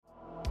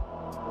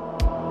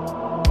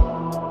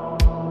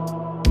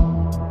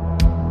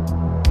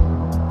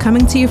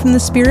Coming to you from the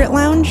Spirit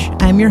Lounge,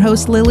 I'm your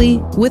host, Lily.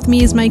 With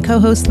me is my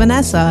co-host,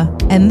 Vanessa,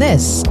 and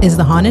this is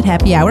the Haunted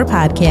Happy Hour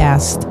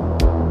podcast.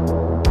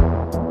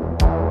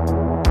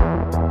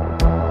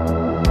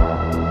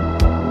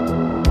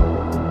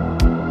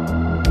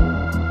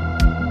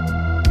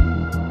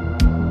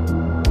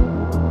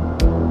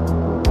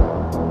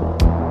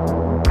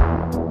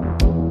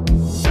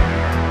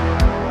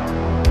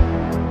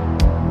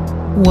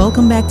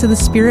 Welcome back to the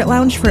Spirit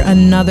Lounge for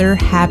another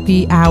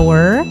happy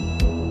hour.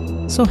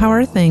 So how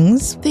are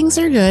things? Things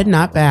are good,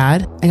 not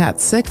bad. I got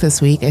sick this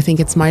week. I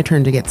think it's my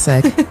turn to get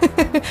sick.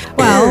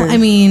 Well, I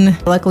mean,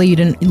 luckily you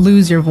didn't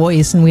lose your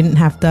voice and we didn't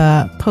have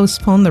to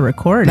postpone the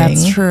recording.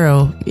 That's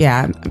true.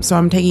 Yeah. So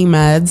I'm taking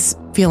meds,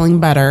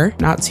 feeling better.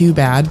 Not too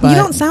bad, but... You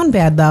don't sound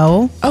bad,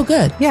 though. Oh,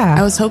 good. Yeah.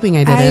 I was hoping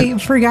I didn't. I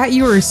forgot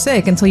you were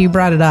sick until you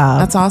brought it up.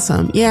 That's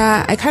awesome.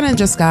 Yeah, I kind of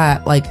just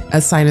got like a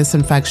sinus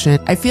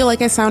infection. I feel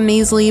like I sound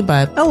nasally,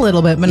 but... A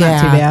little bit, but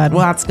not too bad.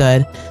 Well, that's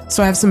good.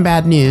 So I have some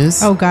bad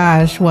news. Oh,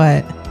 gosh.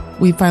 What?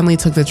 We finally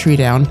took the tree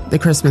down, the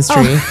Christmas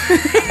tree.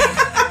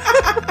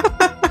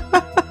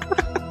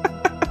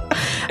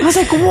 I was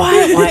like,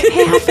 what? What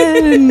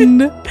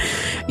happened?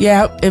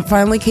 Yeah, it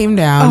finally came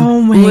down.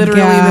 Oh my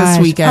Literally gosh.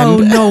 this weekend. Oh,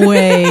 no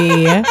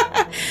way.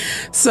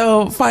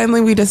 So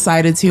finally we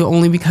decided to,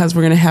 only because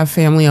we're going to have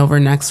family over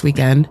next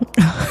weekend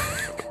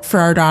for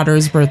our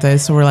daughter's birthday.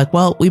 So we're like,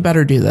 well, we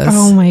better do this.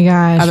 Oh my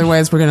gosh.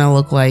 Otherwise we're going to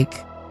look like,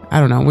 I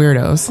don't know,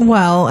 weirdos.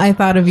 Well, I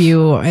thought of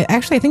you.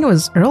 Actually, I think it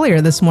was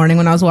earlier this morning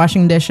when I was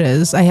washing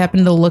dishes. I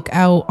happened to look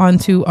out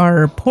onto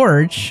our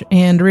porch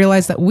and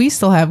realized that we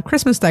still have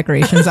Christmas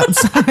decorations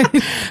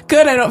outside.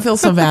 Good. I don't feel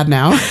so bad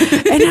now.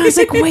 And I was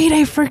like, wait,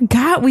 I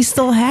forgot we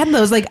still had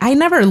those. Like, I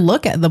never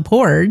look at the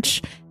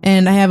porch.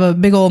 And I have a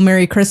big old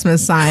Merry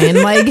Christmas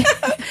sign, like,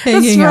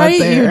 hanging That's right, out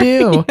there. you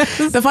do.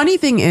 Yes. The funny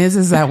thing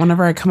is that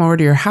whenever I come over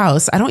to your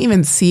house, I don't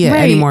even see it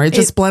anymore. It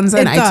just blends in.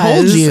 it I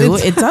told does. you,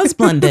 it does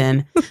blend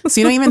in. So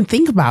you don't even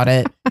think about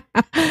it.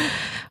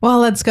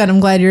 Well, that's good.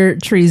 I'm glad your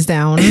tree's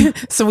down.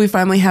 So we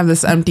finally have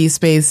this empty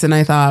space, and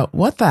I thought,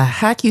 what the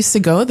heck used to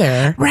go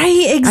there?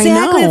 Right,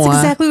 exactly. That's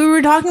exactly what we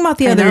were talking about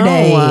the other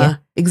day.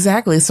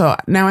 Exactly. So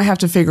now I have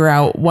to figure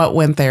out what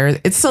went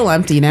there. It's still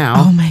empty now.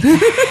 Oh my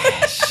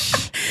gosh.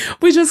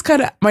 We just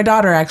my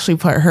daughter actually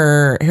put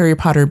her Harry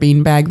Potter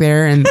beanbag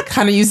there and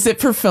kind of used it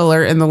for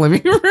filler in the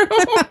living room.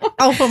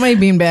 I'll put my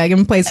beanbag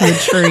in place of the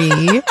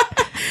tree.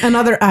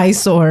 Another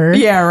eyesore.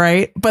 Yeah,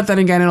 right. But then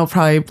again, it'll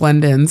probably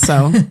blend in,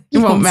 so it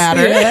won't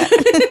matter.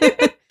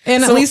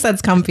 And at least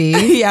that's comfy.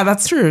 Yeah,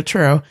 that's true.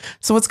 True.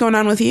 So what's going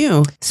on with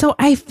you? So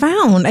I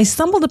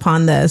stumbled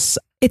upon this.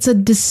 It's a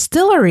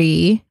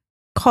distillery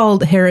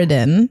called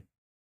Harridan,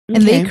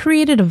 and they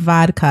created a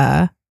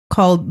vodka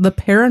called the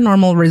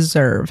Paranormal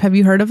Reserve. Have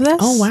you heard of this?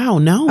 Oh, wow.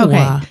 No.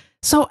 Okay.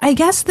 So I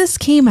guess this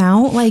came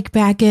out like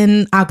back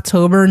in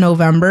October,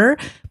 November,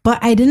 but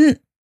I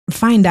didn't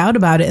find out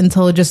about it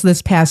until just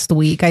this past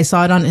week. I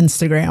saw it on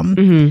Instagram.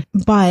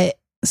 Mm-hmm. But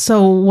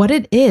so what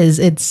it is,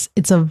 it's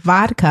a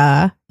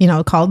vodka,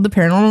 called the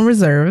Paranormal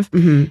Reserve.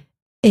 Mm-hmm.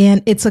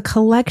 And it's a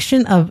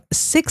collection of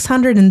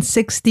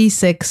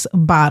 666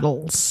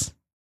 bottles.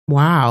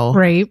 Wow.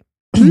 Right.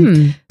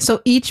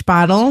 So each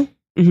bottle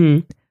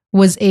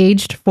was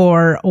aged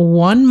for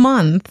 1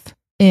 month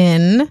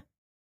in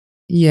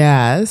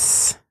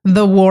yes,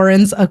 the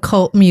Warrens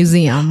Occult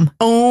Museum.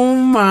 Oh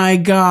my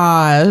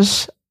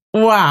gosh.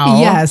 Wow.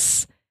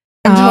 Yes.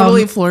 I'm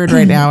totally floored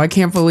right now. I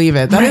can't believe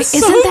it. That is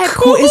Isn't that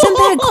cool? Isn't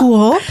that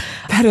cool?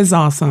 That is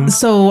awesome.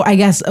 So I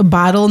guess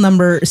bottle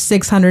number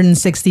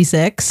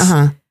 666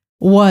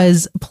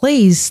 was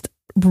placed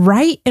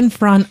right in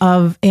front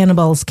of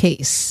Annabelle's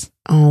case.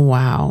 Oh,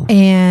 wow.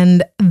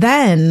 And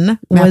then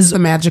That's the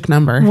magic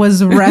number.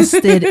 Was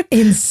rested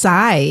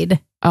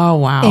inside oh,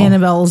 wow.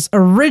 Annabelle's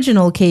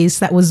original case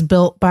that was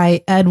built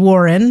by Ed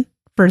Warren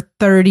for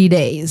 30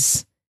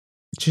 days.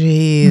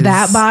 Jeez.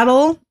 That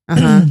bottle,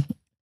 the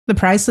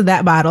price of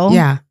that bottle.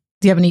 Yeah.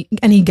 Do you have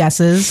any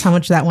guesses how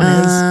much that one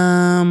is?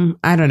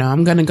 I don't know.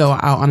 I'm going to go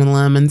out on a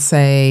limb and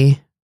say,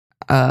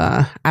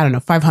 I don't know,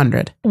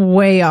 500.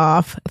 Way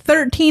off.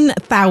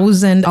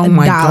 $13,000. Oh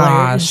my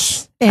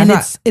gosh. And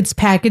it's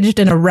packaged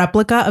in a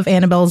replica of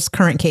Annabelle's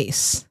current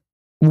case.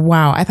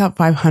 Wow. I thought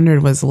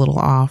 500 was a little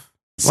off.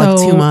 Like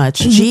too much.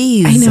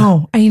 Jeez.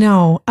 I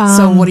know.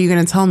 So what are you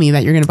going to tell me,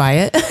 that you're going to buy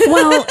it?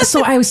 Well,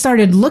 so I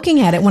started looking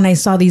at it when I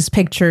saw these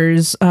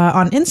pictures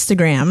on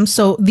Instagram.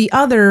 So the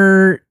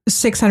other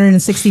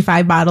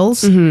 665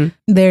 bottles,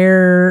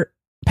 they're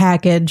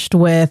packaged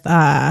with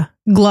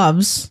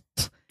gloves.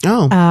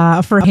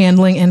 For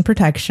handling and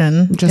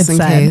protection. Just in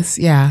case.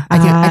 Yeah.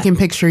 I can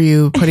picture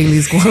you putting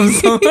these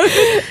gloves on.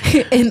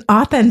 An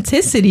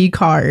authenticity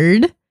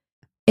card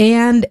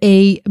and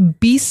a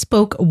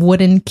bespoke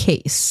wooden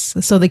case.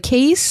 So the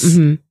case,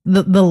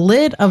 the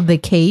lid of the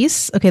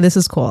case. Okay, this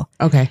is cool.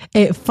 Okay.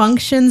 It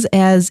functions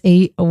as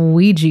a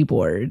Ouija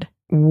board.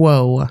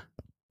 Whoa.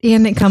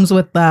 And it comes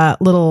with a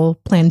little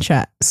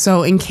planchette.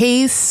 So in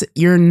case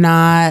you're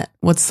not,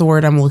 what's the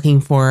word I'm looking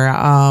for?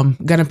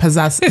 Gonna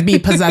be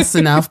possessed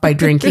enough by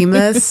drinking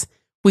this,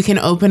 we can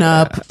open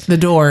up the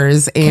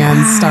doors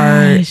and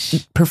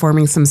start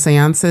performing some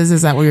seances.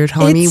 Is that what you're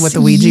telling me with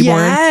the Ouija board?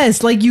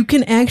 Yes, like you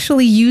can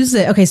actually use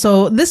it. Okay,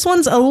 so this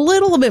one's a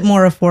little bit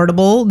more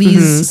affordable.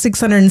 These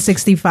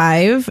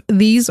 665,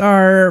 these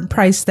are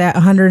priced at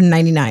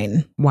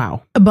 $199.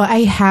 Wow. But I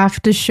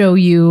have to show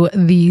you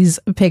these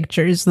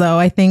pictures though.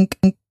 I think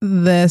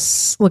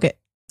look at.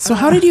 So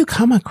how did you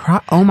come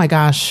across? Oh my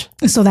gosh.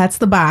 So that's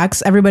the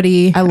box.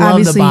 Everybody, I love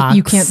obviously the box.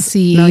 you can't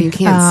see. No, you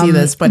can't see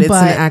this, but it's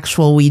an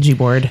actual Ouija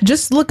board.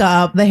 Just look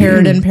up the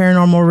Harridan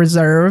Paranormal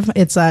Reserve.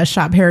 It's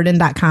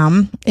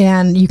shopharridan.com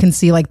and you can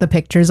see like the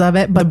pictures of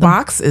it. But the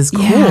box is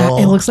cool. Yeah,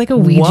 it looks like a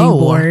Ouija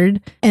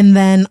board. And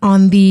then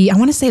on I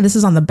want to say this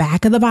is on the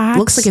back of the box.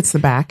 Looks like it's the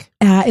back.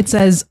 It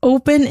says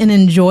open and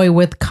enjoy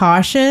with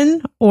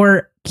caution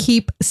or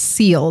keep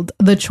sealed.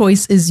 The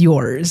choice is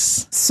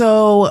yours.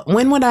 So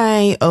when would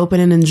I open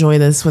and enjoy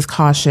this with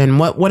caution?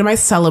 What am I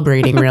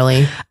celebrating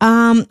really?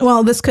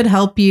 Well, this could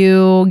help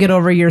you get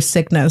over your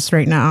sickness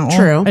right now.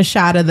 True. A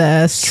shot of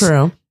this.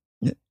 True.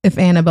 If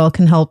Annabelle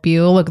can help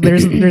you. Look,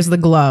 there's the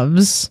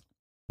gloves.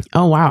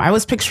 Oh, wow. I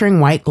was picturing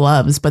white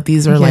gloves, but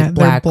these are like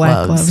black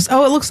gloves.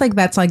 Oh, it looks like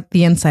that's like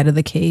the inside of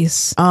the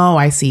case. Oh,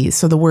 I see.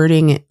 So the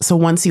wording. So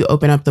once you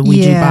open up the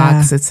Ouija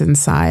box, it's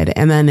inside.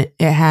 And then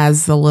it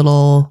has the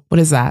little, what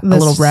is that? The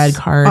little red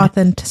card.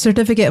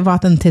 Certificate of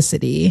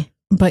authenticity.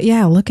 But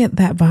yeah, look at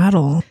that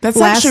bottle. That's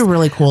actually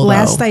really cool.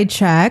 Last I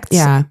checked.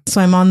 Yeah.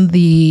 So I'm on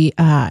the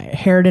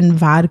Harridan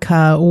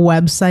Vodka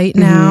website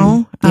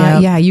now.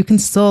 Yeah, you can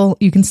still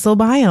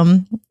buy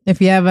them if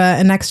you have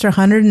an extra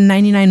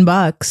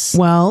 $199.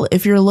 Well,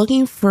 if you're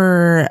looking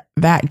for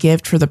that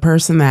gift for the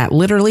person that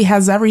literally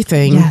has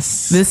everything,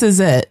 yes, this is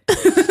it.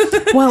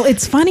 Well,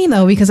 it's funny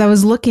though, because I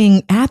was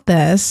looking at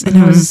this and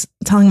I was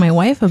telling my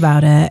wife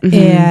about it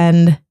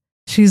and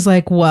she's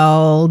like,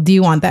 well, do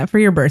you want that for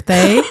your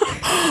birthday?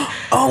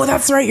 Oh,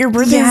 that's right. Your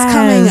birthday is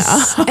coming.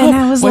 Oh. And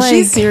I was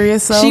she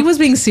serious though? She was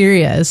being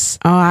serious.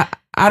 Oh,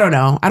 I don't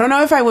know. I don't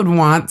know if I would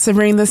want to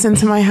bring this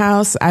into my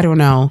house. I don't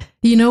know.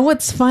 You know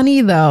what's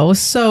funny though?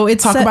 So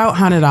it's talk about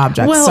haunted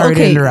objects. Well, sorry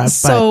to interrupt.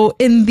 So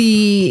in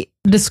the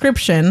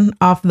description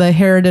off the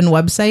Harridan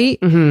website,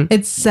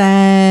 it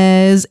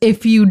says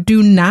if you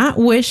do not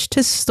wish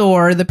to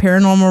store the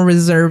Paranormal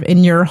Reserve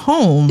in your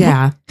home,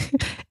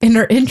 and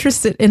are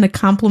interested in a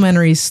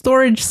complimentary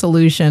storage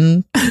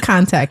solution,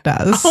 contact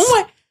us. Oh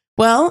my.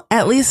 Well,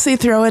 at least they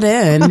throw it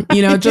in,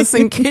 just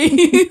in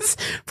case.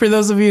 For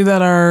those of you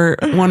that are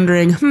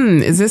wondering,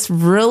 is this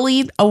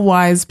really a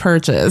wise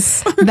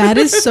purchase? That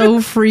is so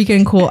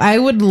freaking cool. I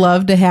would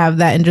love to have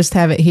that and just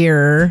have it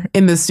here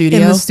in the studio.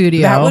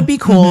 That would be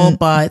cool.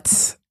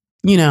 But,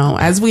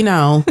 as we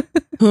know,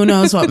 who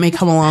knows what may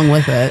come along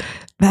with it.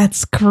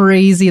 That's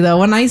crazy, though.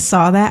 When I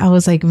saw that, I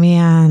was like,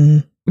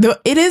 man.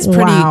 It is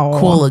pretty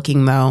cool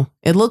looking, though.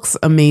 It looks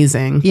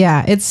amazing.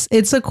 Yeah,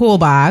 it's a cool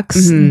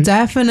box.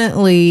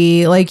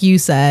 Definitely, like you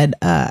said,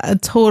 a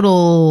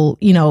total,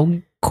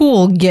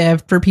 cool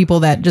gift for people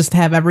that just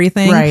have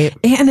everything. Right.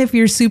 And if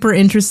you're super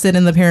interested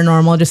in the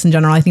paranormal, just in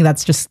general, I think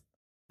that's just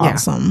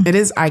awesome. It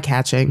is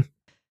eye-catching.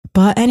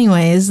 But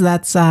anyways,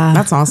 that's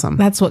awesome.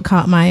 That's what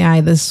caught my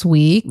eye this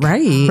week.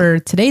 Right. For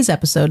today's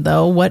episode,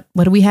 though, what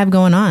do we have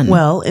going on?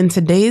 Well, in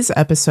today's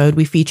episode,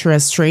 we feature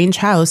a strange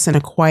house in a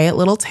quiet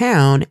little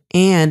town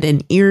and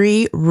an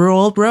eerie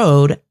rural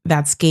road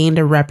that's gained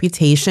a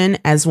reputation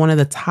as one of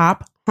the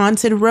top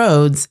haunted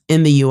roads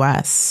in the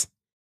U.S.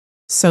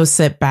 So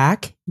sit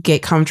back,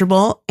 get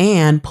comfortable,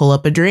 and pull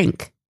up a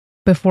drink.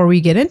 Before we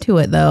get into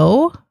it,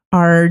 though,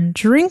 our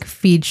drink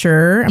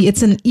feature,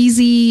 it's an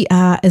easy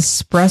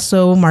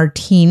espresso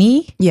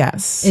martini.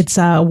 Yes. It's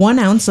 1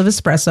 ounce of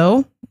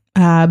espresso,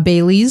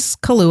 Bailey's,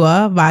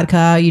 Kahlua,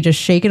 vodka. You just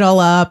shake it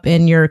all up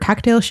in your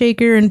cocktail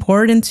shaker and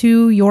pour it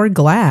into your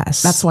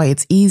glass. That's why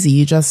it's easy.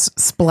 You just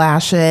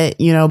splash it,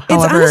 It's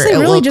honestly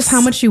really just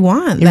how much you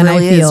want. It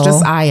really is.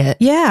 Just eye it.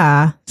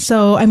 Yeah.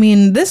 So, I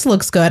mean, this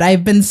looks good.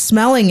 I've been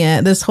smelling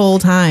it this whole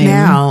time.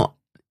 Now,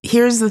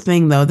 here's the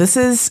thing, though. This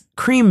is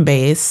cream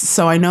based,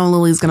 so I know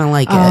Lily's gonna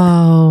like it.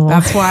 Oh,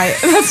 that's why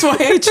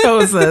I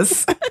chose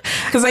this,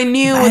 because I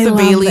knew with the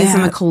Bailey's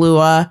and the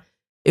Kahlua,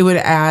 it would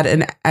add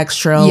an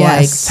extra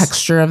like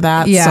texture of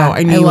that. Yeah, so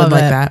I knew you would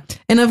like that.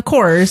 And of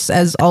course,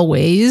 as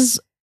always,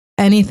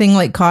 anything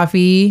like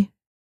coffee,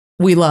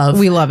 we love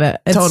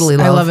it. Totally,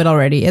 I love it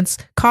already. It's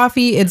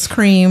coffee, it's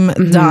cream,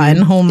 done,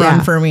 home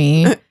run for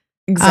me.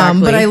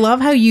 Exactly. But I love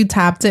how you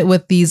topped it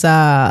with these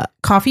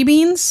coffee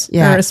beans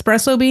or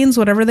espresso beans,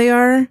 whatever they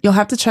are. You'll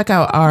have to check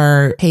out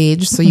our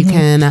page so you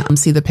can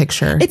see the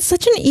picture. It's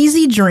such an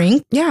easy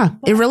drink. Yeah,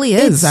 it really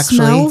is, actually. It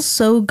smells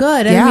so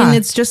good. Yeah. I mean,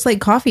 it's just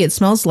like coffee. It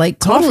smells like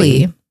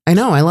coffee. I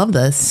know. I love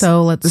this.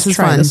 So this is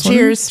try fun. this one.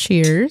 Cheers.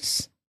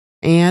 Cheers.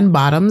 And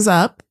bottoms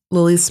up.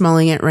 Lily's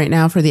smelling it right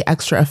now for the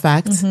extra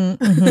effect.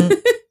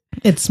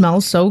 It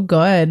smells so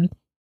good.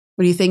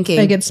 What are you thinking?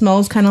 Like it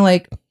smells kind of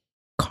like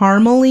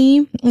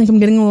caramely. Like I'm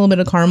getting a little bit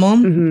of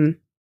caramel.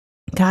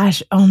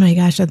 Gosh, oh my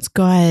gosh, that's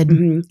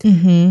good.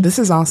 This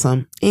is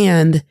awesome.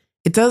 And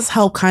it does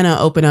help kind of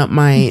open up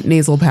my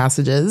nasal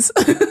passages.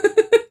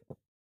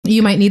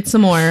 You might need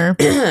some more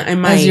I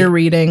might. as you're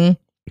reading.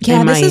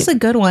 Yeah, this is a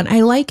good one.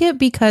 I like it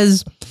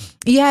because,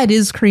 yeah, it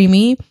is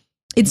creamy.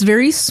 It's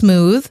very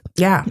smooth.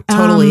 Yeah,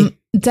 totally.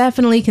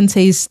 Definitely can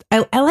taste.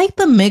 I like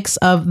the mix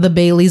of the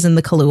Baileys and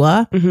the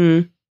Kahlua.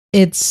 Mm-hmm.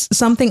 It's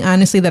something,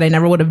 honestly, that I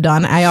never would have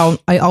done. I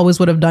always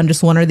would have done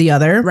just one or the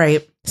other.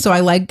 Right. So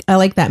I like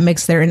that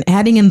mix there, and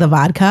adding in the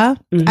vodka.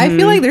 Mm-hmm. I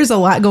feel like there's a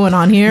lot going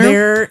on here.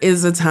 There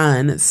is a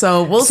ton.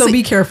 So we'll see.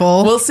 Be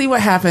careful. We'll see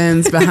what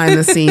happens behind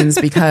the scenes,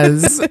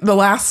 because the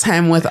last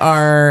time with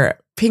our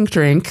pink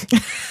drink,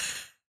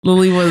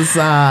 Lily was,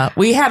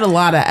 we had a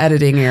lot of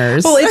editing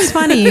errors. Well, it's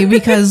funny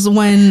because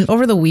when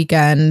over the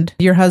weekend,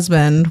 your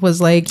husband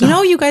was like,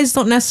 you guys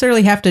don't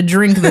necessarily have to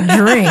drink the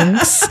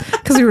drinks,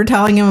 because we were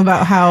telling him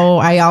about how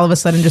I all of a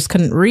sudden just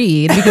couldn't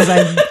read because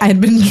I had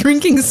been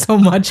drinking so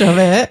much of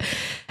it.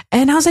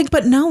 And I was like,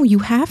 but no, you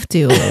have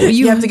to.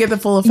 You have to get the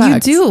full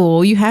effect. You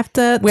do. You have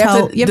to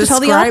tell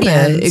the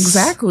audience. It.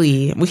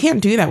 Exactly. We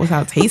can't do that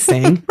without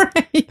tasting.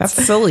 Right. That's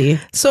silly.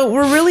 So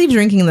we're really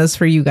drinking this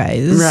for you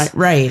guys.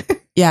 Right.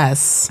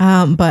 Yes.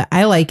 But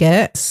I like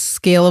it.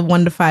 Scale of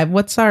 1 to 5.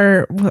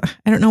 I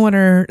don't know what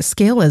our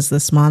scale is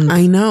this month.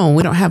 I know.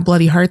 We don't have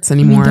bloody hearts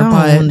anymore.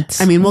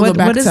 But I mean, we'll go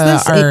back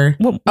to our...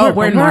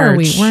 we're in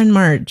March. We're in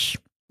March.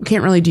 We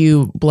can't really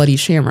do bloody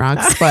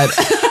shamrocks, but...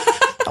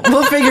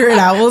 We'll figure it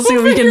out. We'll see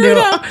what we can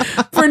do.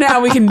 For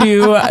now, we can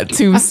do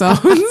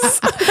tombstones.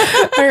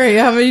 All right.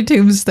 How many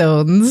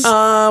tombstones?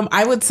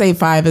 I would say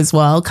 5 as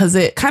well, because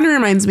it kind of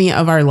reminds me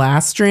of our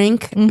last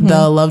drink,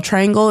 the Love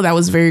Triangle. That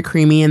was very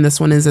creamy, and this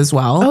one is as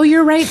well. Oh,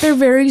 you're right. They're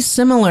very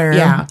similar.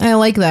 Yeah. I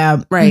like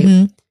that. Right.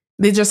 Mm-hmm.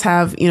 They just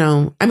have,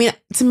 I mean,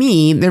 to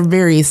me, they're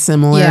very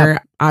similar.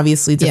 Yep.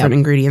 Obviously, different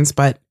ingredients,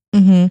 but.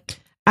 Mm-hmm.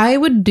 I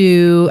would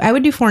do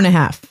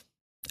 4.5.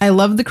 I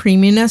love the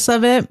creaminess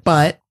of it,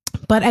 but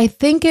I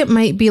think it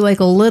might be like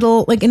a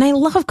little and I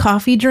love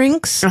coffee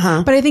drinks,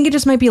 but I think it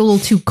just might be a little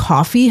too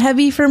coffee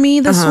heavy for me,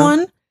 this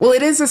one. Well,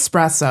 it is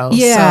espresso.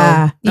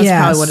 Yeah. So that's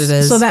probably what it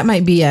is. So that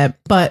might be it.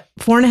 But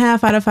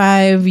 4.5 out of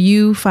 5,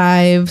 you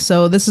 5.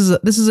 So this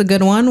is a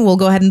good one. We'll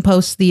go ahead and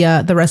post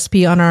the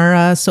recipe on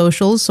our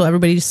socials. So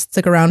everybody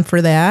stick around for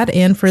that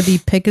and for the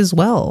pick as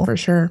well. For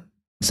sure.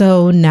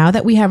 So now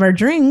that we have our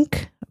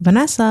drink,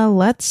 Vanessa,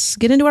 let's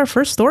get into our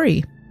first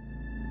story.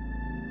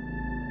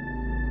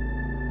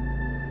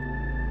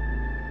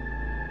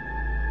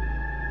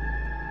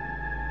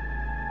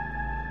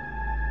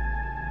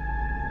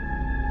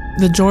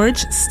 The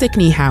George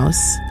Stickney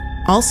House,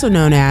 also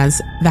known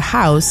as the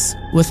House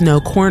with No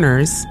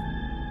Corners,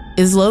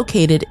 is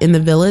located in the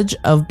village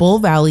of Bull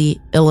Valley,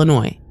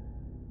 Illinois.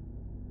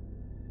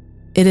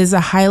 It is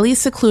a highly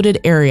secluded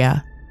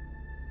area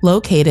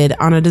located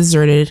on a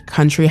deserted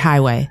country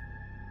highway.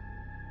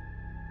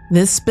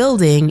 This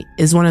building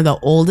is one of the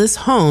oldest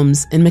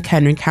homes in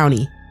McHenry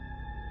County.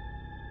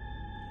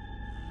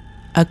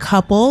 A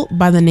couple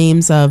by the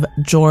names of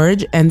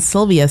George and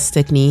Sylvia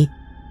Stickney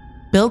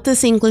built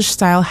this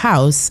English-style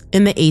house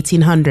in the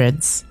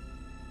 1800s.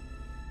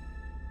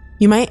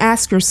 You might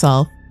ask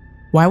yourself,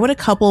 why would a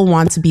couple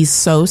want to be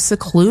so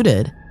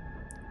secluded?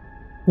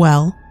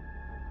 Well,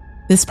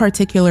 this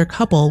particular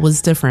couple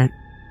was different.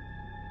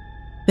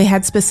 They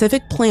had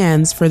specific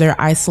plans for their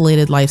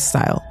isolated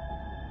lifestyle.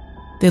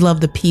 They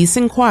loved the peace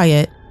and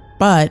quiet,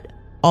 but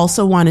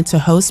also wanted to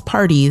host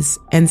parties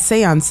and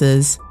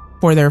seances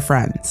for their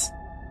friends.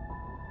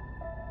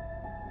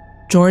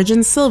 George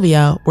and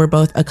Sylvia were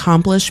both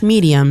accomplished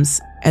mediums,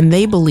 and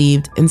they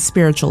believed in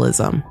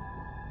spiritualism.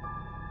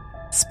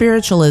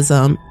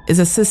 Spiritualism is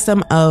a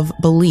system of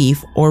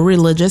belief or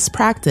religious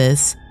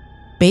practice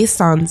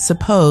based on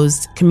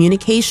supposed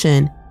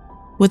communication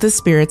with the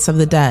spirits of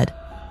the dead,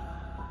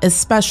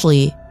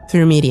 especially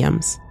through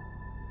mediums.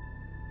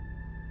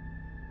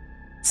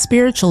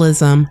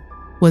 Spiritualism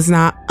was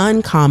not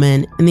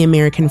uncommon in the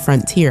American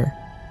frontier.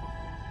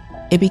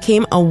 It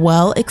became a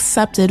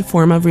well-accepted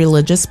form of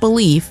religious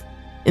belief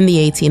in the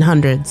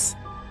 1800s.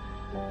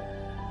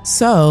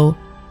 So,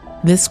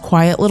 this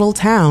quiet little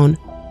town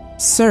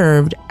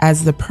served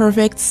as the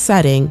perfect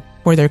setting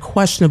for their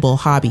questionable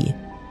hobby.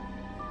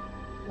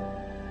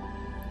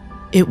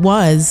 It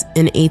was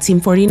in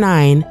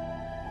 1849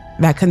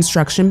 that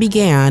construction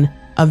began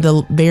of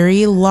the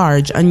very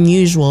large,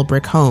 unusual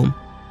brick home.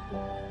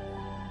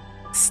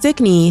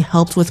 Stickney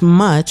helped with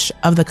much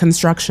of the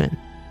construction.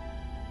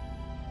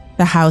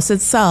 The house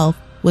itself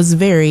was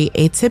very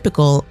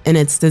atypical in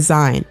its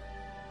design.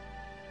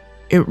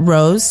 It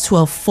rose to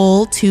a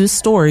full 2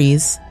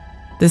 stories.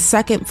 The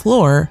second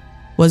floor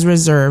was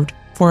reserved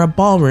for a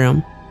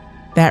ballroom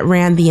that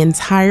ran the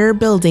entire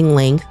building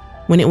length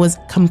when it was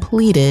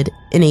completed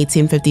in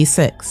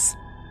 1856.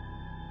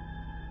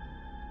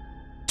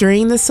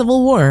 During the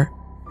Civil War,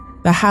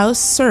 the house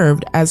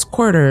served as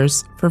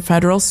quarters for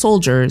federal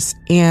soldiers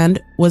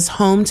and was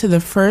home to the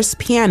first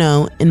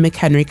piano in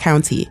McHenry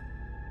County.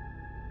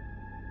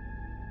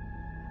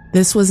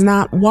 This was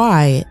not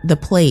why the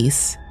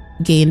place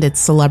gained its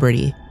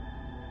celebrity.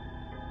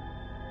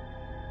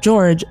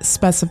 George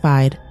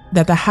specified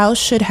that the house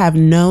should have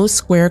no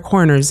square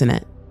corners in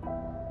it.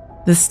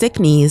 The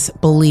Stickneys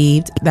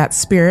believed that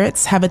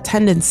spirits have a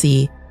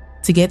tendency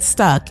to get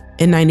stuck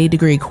in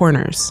 90-degree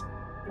corners.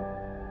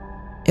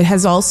 It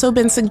has also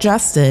been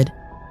suggested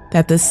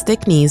that the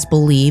Stickneys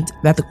believed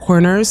that the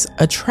corners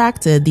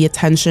attracted the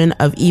attention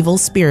of evil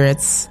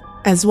spirits,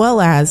 as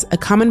well as a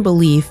common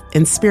belief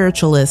in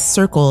spiritualist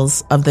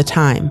circles of the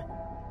time.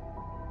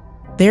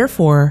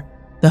 Therefore,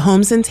 the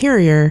home's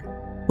interior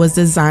was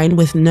designed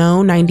with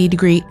no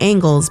 90-degree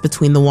angles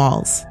between the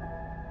walls.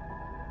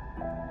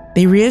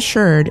 They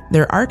reassured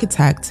their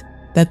architect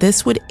that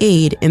this would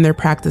aid in their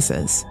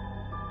practices.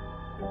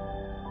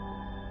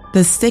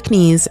 The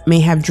Stickneys may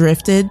have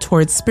drifted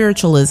towards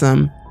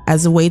spiritualism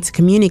as a way to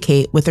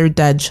communicate with their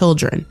dead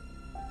children.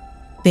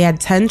 They had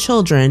 10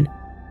 children,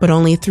 but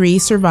only 3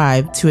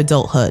 survived to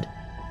adulthood.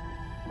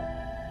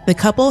 The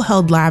couple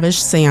held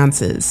lavish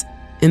seances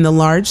in the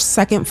large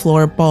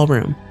second-floor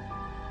ballroom,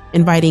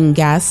 inviting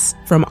guests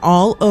from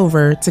all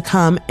over to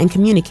come and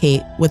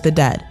communicate with the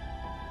dead.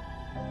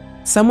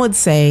 Some would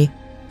say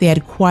they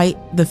had quite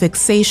the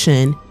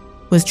fixation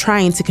with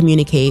trying to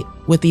communicate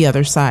with the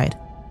other side.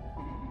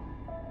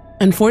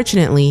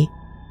 Unfortunately,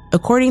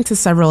 according to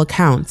several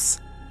accounts,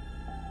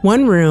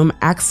 one room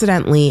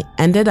accidentally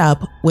ended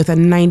up with a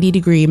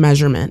 90-degree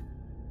measurement.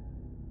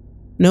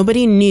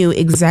 Nobody knew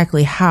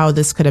exactly how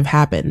this could have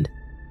happened.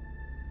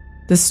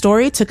 The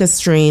story took a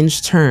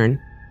strange turn.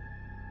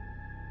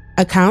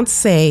 Accounts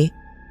say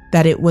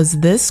that it was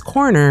this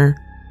corner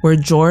where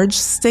George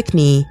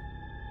Stickney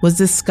was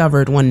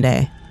discovered one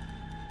day.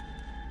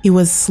 He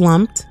was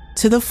slumped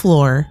to the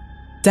floor,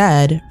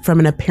 dead from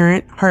an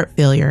apparent heart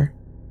failure,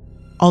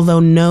 although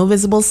no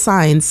visible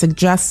signs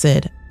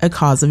suggested a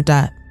cause of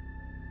death.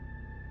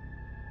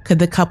 Could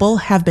the couple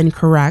have been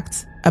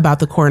correct about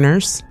the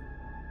corners?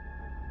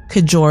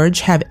 Could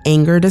George have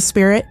angered a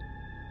spirit?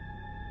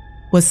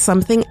 Was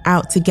something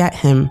out to get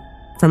him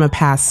from a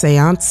past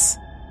seance?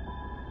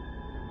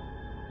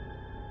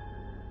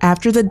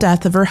 After the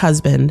death of her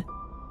husband,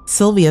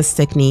 Sylvia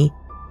Stickney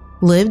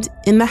lived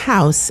in the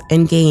house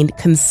and gained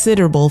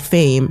considerable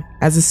fame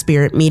as a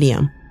spirit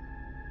medium.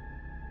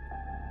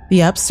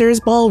 The upstairs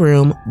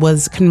ballroom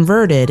was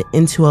converted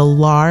into a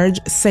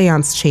large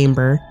seance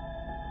chamber,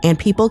 and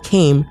people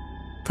came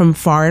from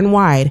far and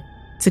wide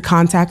to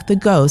contact the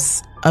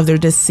ghosts of their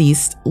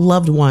deceased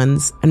loved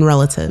ones and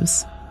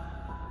relatives.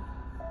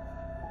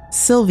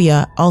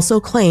 Sylvia also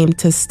claimed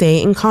to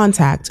stay in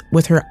contact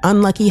with her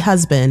unlucky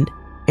husband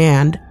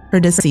and her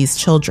deceased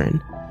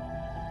children.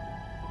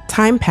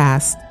 Time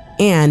passed,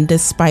 and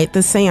despite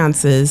the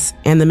seances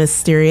and the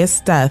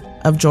mysterious death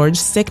of George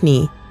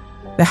Stickney,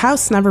 the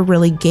house never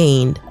really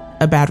gained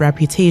a bad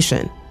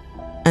reputation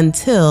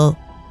until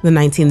the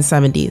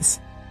 1970s.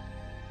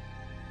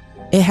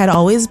 It had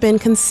always been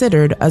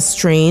considered a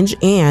strange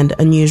and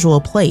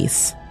unusual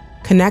place,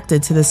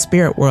 connected to the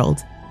spirit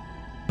world,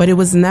 but it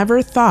was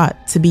never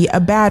thought to be a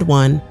bad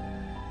one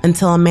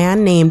until a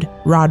man named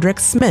Roderick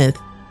Smith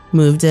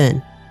moved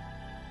in.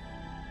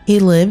 He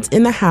lived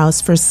in the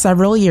house for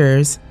several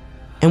years,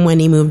 and when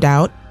he moved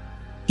out,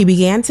 he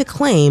began to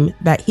claim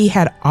that he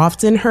had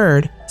often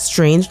heard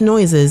strange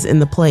noises in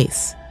the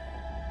place.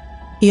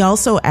 He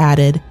also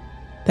added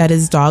that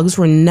his dogs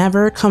were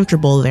never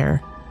comfortable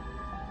there.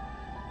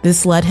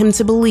 This led him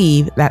to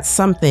believe that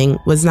something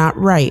was not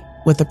right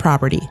with the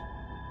property.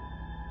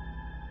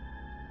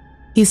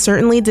 He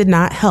certainly did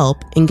not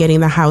help in getting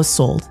the house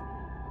sold,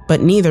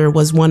 but neither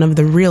was one of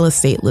the real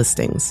estate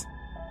listings.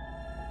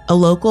 A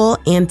local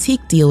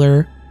antique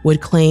dealer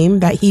would claim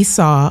that he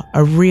saw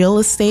a real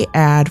estate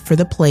ad for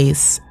the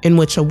place in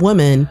which a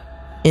woman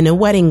in a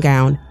wedding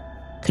gown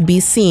could be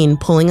seen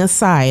pulling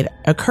aside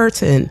a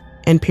curtain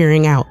and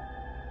peering out.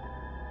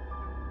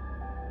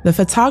 The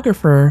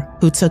photographer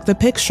who took the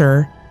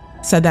picture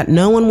said that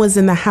no one was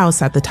in the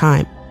house at the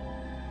time.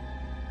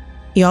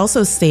 He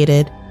also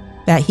stated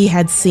that he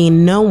had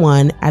seen no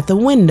one at the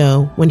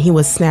window when he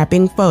was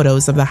snapping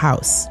photos of the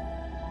house.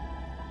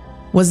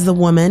 Was the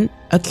woman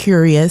a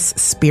curious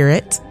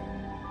spirit?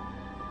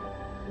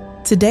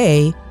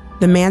 Today,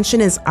 the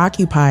mansion is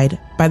occupied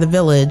by the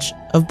village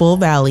of Bull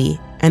Valley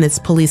and its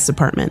police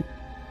department.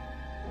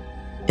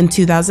 In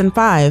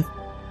 2005,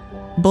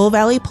 Bull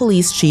Valley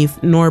Police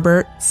Chief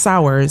Norbert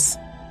Sowers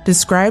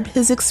described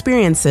his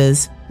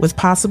experiences with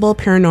possible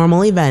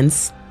paranormal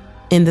events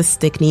in the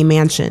Stickney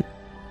mansion.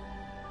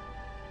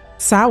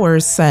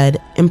 Sowers said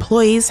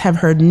employees have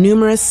heard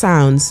numerous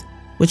sounds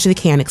which they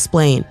can't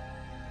explain.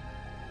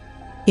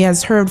 He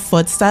has heard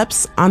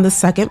footsteps on the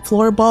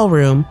second-floor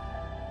ballroom,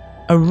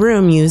 a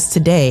room used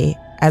today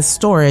as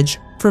storage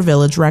for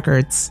village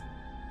records.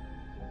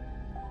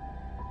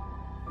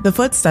 The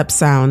footstep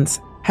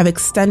sounds have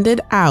extended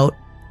out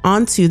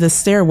onto the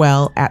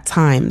stairwell at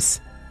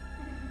times.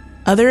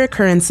 Other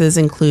occurrences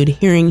include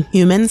hearing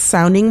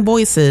human-sounding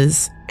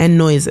voices and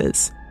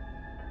noises.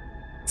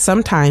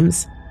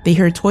 Sometimes they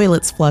hear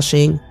toilets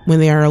flushing when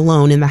they are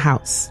alone in the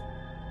house.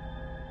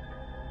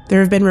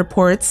 There have been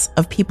reports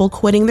of people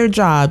quitting their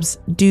jobs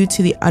due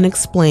to the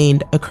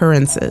unexplained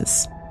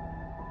occurrences.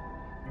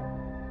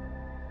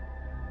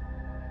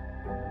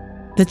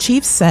 The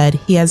chief said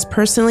he has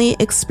personally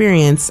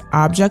experienced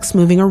objects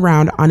moving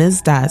around on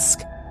his desk,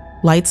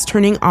 lights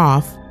turning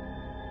off,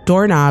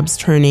 doorknobs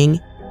turning,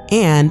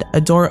 and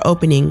a door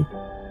opening,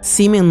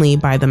 seemingly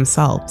by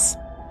themselves.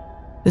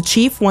 The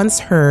chief once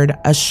heard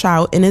a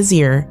shout in his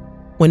ear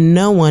when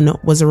no one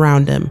was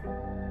around him.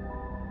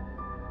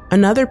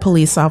 Another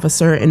police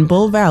officer in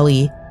Bull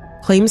Valley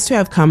claims to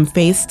have come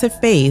face to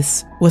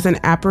face with an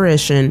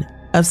apparition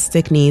of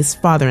Stickney's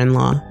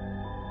father-in-law.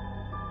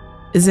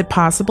 Is it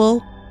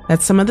possible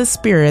that some of the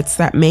spirits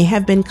that may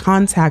have been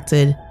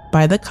contacted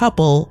by the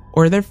couple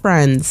or their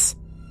friends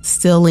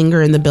still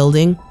linger in the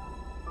building?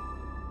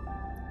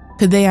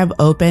 Could they have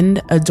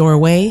opened a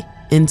doorway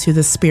into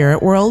the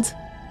spirit world?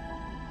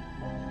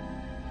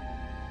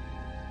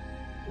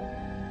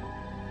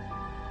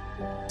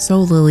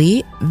 So,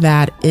 Lily,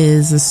 that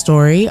is a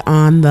story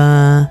on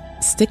the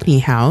Stickney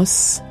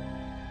house.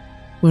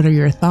 What are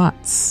your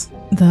thoughts?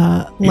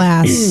 The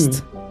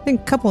last, I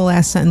think, couple of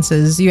last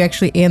sentences, you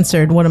actually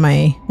answered one of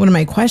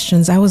my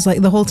questions. I was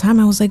like, the whole time,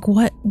 I was like,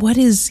 what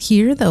is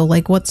here though?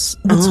 Like, what's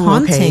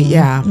haunting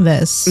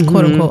this,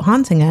 quote unquote,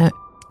 haunting it?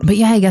 But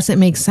yeah, I guess it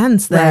makes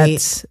sense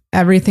that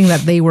everything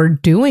that they were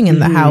doing in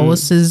the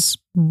house is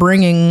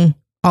bringing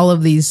all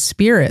of these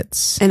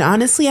spirits. And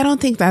honestly, I don't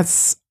think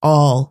that's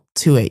all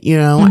to it. You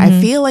know,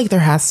 I feel like there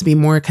has to be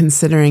more,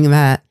 considering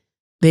that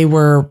they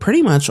were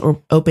pretty much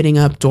opening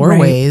up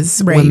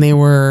doorways when they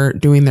were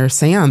doing their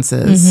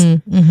seances.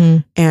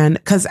 And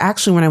because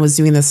actually when I was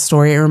doing this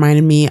story, it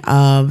reminded me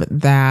of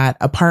that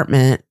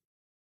apartment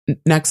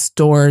next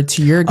door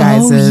to your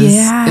guys's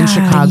in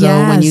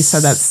Chicago when you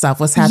said that stuff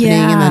was happening.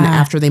 And then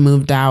after they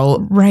moved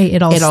out,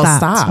 it all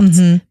stopped.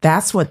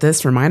 That's what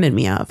this reminded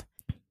me of.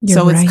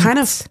 You're it's kind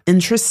of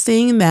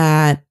interesting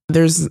that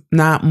there's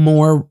not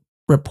more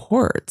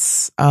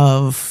reports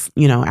of,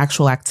 you know,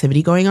 actual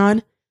activity going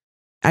on.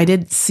 I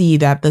did see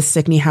that the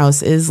Stickney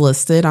house is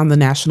listed on the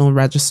National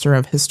Register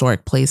of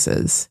Historic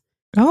Places.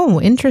 Oh,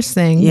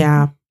 interesting.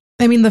 Yeah.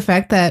 I mean, the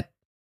fact that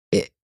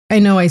I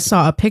know I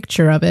saw a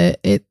picture of it,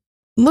 it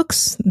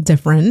looks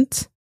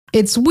different.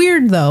 It's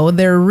weird though,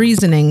 their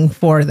reasoning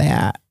for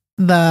that.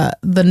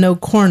 The no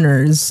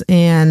corners,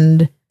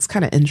 and it's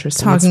kind of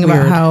interesting. Talking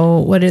about how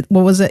what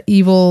was it?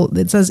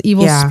 It says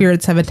evil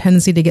spirits have a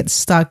tendency to get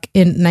stuck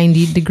in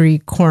 90-degree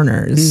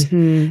corners.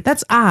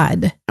 That's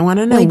odd. I want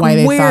to know why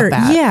they thought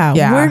that.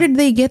 Yeah, where did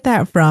they get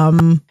that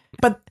from?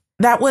 But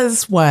that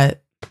was what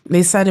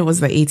they said. It was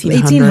the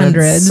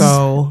 1800s.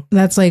 So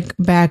that's like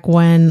back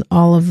when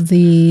all of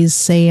these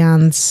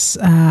seances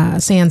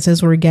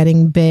were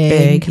getting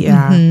big,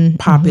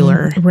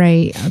 popular,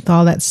 right? With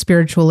all that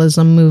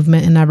spiritualism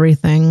movement and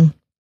everything.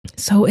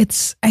 So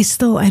I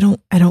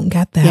don't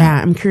get that.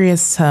 Yeah, I'm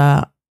curious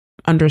to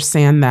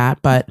understand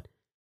that. But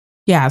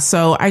yeah,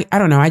 so I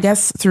don't know. I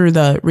guess through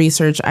the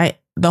research,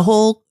 the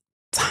whole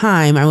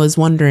time I was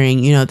wondering,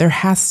 you know, there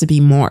has to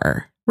be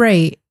more.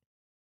 Right.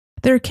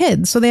 They're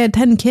kids. So they had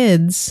 10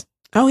 kids.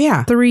 Oh,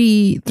 yeah.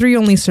 Three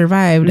only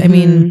survived. I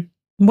mean,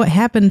 what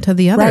happened to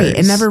the others? Right.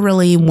 It never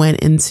really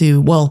went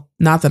into, well,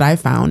 not that I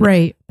found.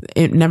 Right.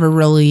 It never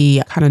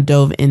really kind of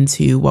dove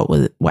into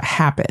what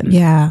happened.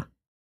 Yeah.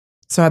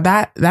 So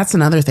that's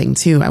another thing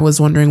too. I was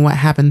wondering what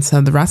happened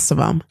to the rest of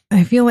them.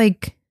 I feel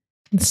like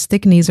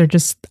Stickneys are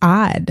just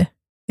odd.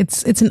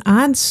 It's an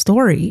odd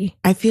story.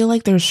 I feel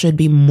like there should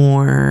be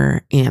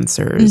more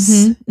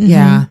answers.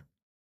 Yeah.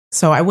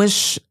 So I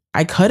wish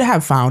I could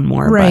have found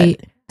more. Right.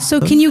 But so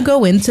can you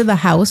go into the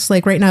house?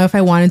 Like right now, if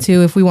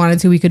we wanted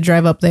to, we could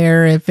drive up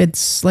there. If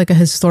it's like a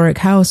historic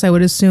house, I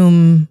would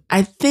assume.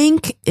 I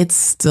think it's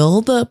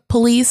still the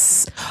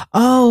police.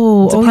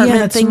 Department yeah,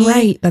 that's thingy.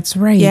 Right. That's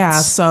right.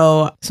 Yeah.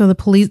 So the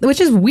police, which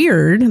is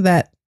weird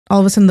that all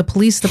of a sudden the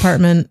police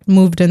department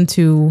moved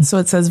into. So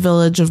it says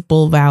Village of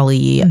Bull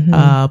Valley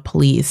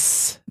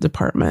Police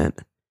Department.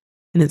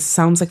 And it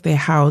sounds like they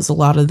house a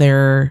lot of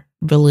their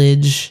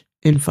village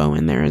info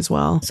in there as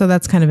well. So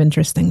that's kind of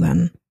interesting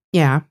then.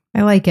 Yeah.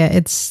 I like it.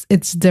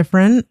 It's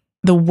different.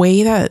 The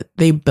way that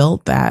they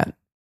built that.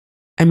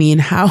 I mean,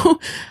 how,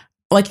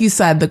 like you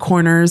said, the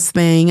corners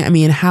thing. I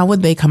mean, how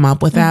would they come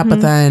up with that?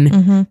 But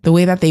then the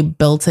way that they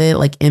built it,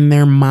 like in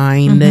their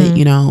mind,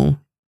 you know,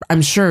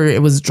 I'm sure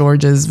it was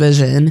George's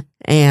vision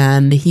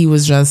and he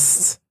was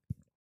just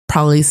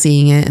probably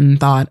seeing it and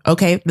thought,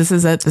 okay, this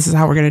is it. This is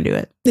how we're going to do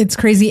it. It's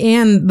crazy.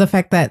 And the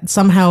fact that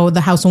somehow the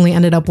house only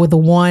ended up with a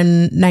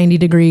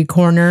 90-degree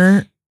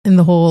corner in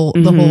the whole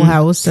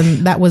house,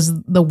 and that was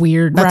the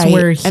weird. That's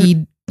where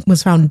he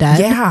was found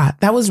dead. Yeah,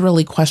 that was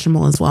really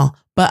questionable as well.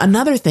 But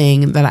another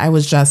thing that I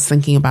was just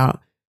thinking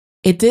about,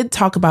 it did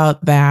talk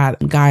about that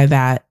guy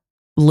that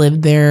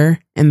lived there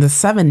in the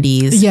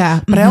 70s.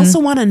 Yeah, but I also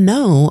want to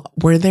know,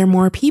 were there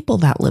more people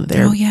that lived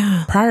there? Oh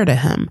yeah, prior to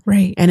him,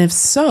 right? And if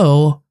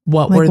so,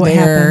 what were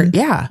there? Happened?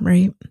 Yeah,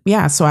 right.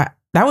 Yeah, so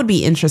that would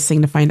be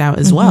interesting to find out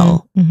as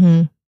well.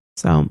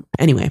 So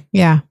anyway,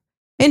 yeah,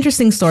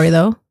 interesting story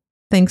though.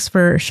 Thanks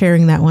for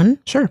sharing that one.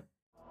 Sure.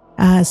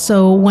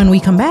 So when we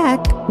come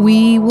back,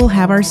 we will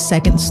have our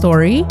second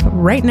story.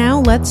 Right now,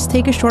 let's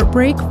take a short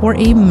break for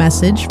a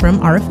message from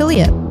our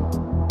affiliate.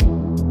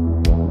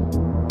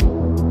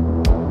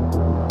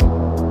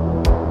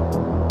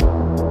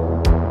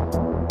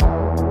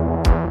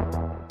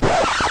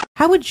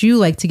 How would you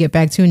like to get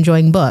back to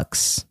enjoying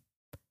books?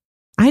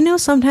 I know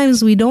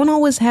sometimes we don't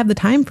always have the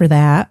time for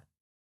that,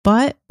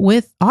 but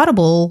with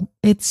Audible,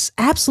 it's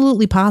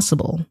absolutely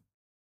possible.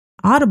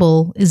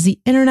 Audible is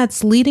the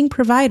internet's leading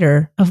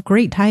provider of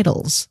great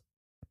titles.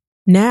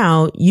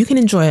 Now you can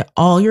enjoy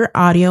all your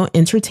audio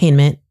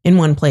entertainment in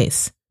one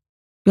place.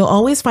 You'll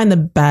always find the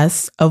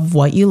best of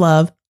what you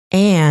love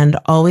and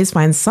always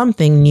find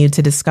something new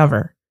to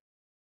discover.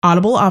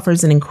 Audible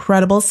offers an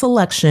incredible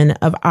selection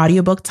of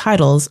audiobook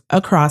titles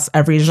across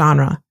every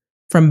genre,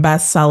 from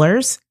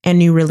bestsellers and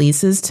new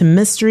releases to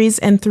mysteries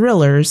and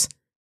thrillers,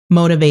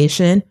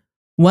 motivation,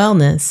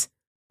 wellness,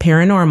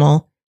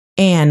 paranormal,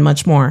 and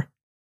much more.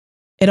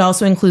 It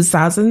also includes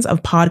thousands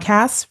of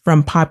podcasts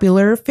from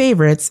popular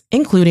favorites,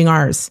 including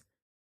ours.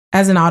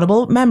 As an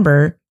Audible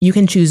member, you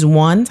can choose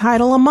one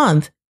title a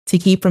month to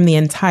keep from the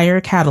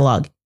entire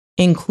catalog,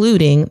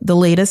 including the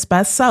latest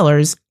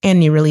bestsellers and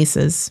new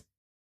releases.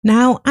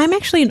 Now, I'm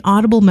actually an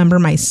Audible member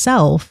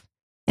myself,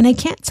 and I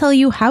can't tell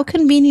you how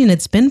convenient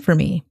it's been for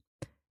me.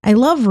 I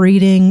love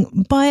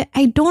reading, but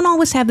I don't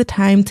always have the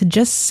time to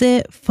just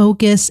sit,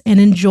 focus,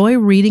 and enjoy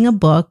reading a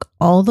book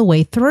all the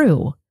way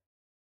through.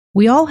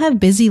 We all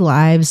have busy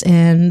lives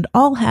and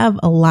all have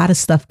a lot of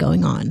stuff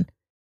going on.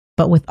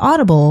 But with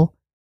Audible,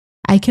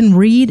 I can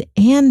read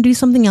and do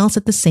something else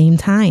at the same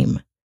time.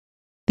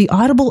 The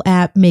Audible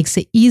app makes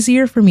it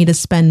easier for me to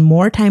spend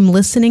more time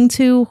listening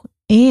to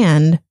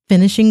and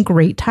finishing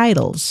great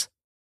titles,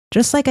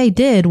 just like I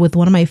did with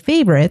one of my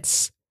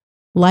favorites,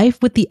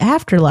 Life with the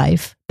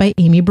Afterlife by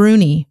Amy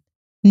Bruni.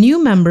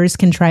 New members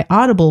can try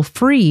Audible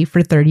free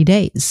for 30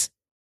 days.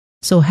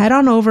 So head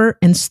on over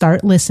and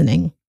start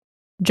listening.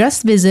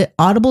 Just visit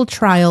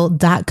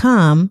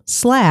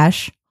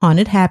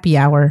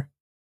audibletrial.com/hauntedhappyhour.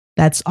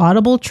 That's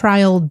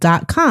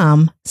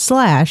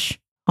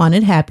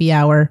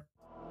audibletrial.com/hauntedhappyhour.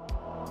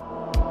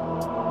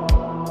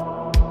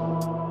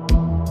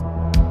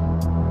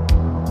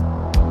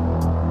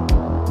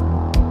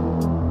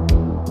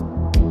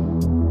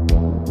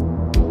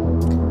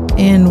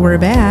 And we're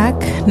back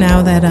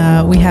now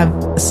that we have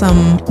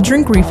some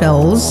drink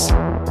refills.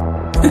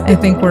 I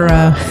think we're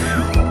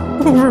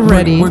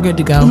ready. We're good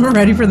to go. We're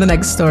ready for the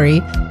next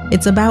story.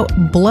 It's about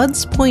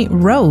Bloods Point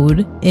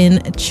Road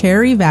in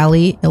Cherry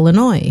Valley,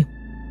 Illinois.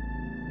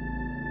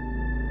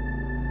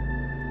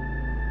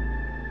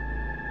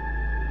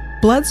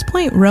 Bloods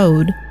Point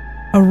Road,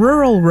 a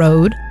rural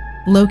road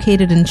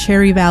located in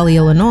Cherry Valley,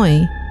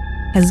 Illinois,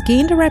 has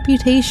gained a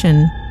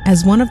reputation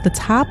as one of the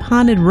top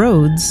haunted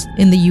roads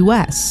in the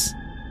U.S.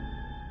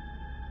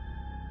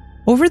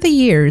 Over the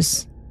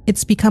years,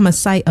 it's become a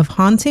site of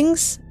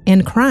hauntings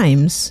and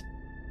crimes,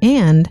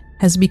 and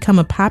has become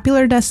a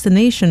popular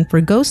destination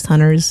for ghost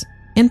hunters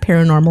and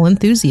paranormal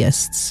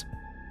enthusiasts.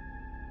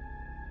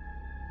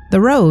 The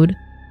road,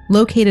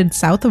 located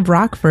south of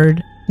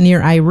Rockford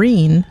near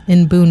Irene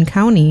in Boone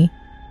County,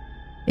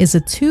 is a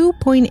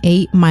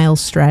 2.8-mile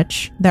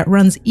stretch that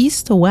runs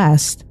east to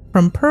west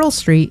from Pearl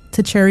Street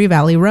to Cherry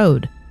Valley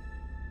Road.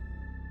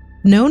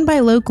 Known by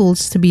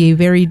locals to be a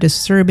very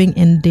disturbing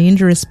and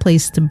dangerous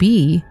place to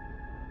be,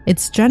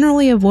 it's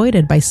generally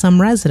avoided by some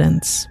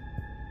residents.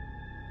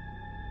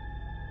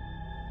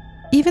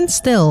 Even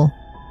still,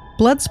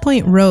 Bloods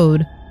Point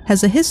Road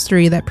has a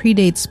history that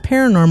predates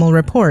paranormal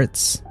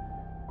reports,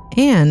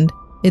 and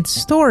its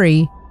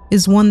story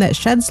is one that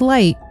sheds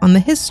light on the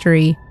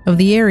history of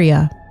the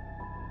area.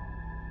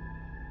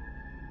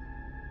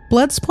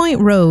 Bloods Point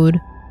Road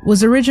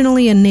was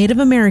originally a Native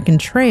American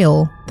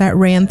trail that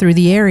ran through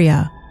the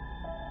area.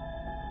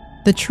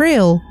 The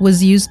trail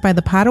was used by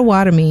the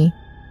Potawatomi,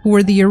 who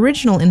were the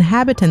original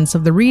inhabitants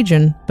of the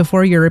region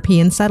before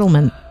European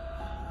settlement.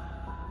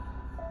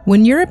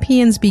 When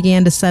Europeans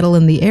began to settle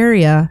in the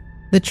area,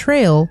 the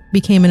trail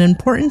became an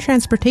important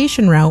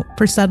transportation route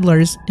for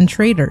settlers and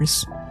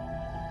traders.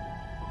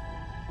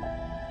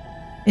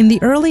 In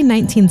the early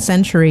 19th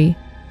century,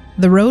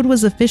 the road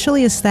was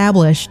officially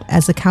established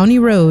as a county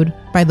road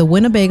by the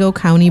Winnebago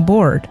County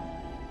Board.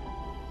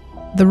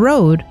 The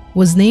road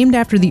was named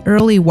after the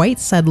early white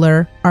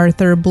settler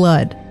Arthur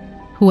Blood,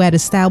 who had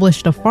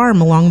established a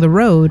farm along the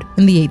road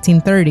in the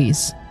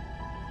 1830s.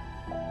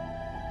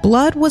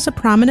 Blood was a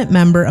prominent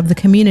member of the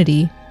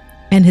community,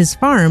 and his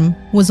farm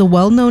was a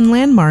well-known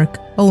landmark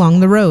along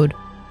the road.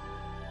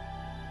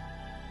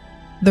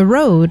 The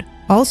road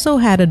also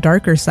had a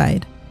darker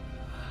side,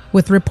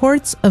 with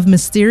reports of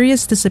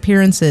mysterious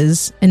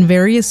disappearances and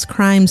various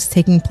crimes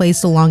taking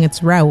place along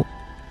its route.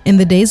 In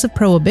the days of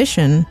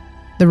Prohibition,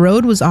 the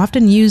road was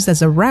often used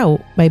as a route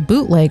by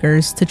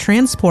bootleggers to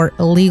transport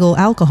illegal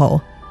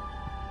alcohol.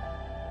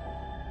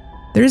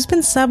 There's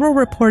been several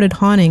reported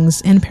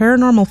hauntings and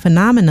paranormal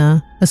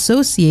phenomena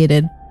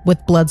associated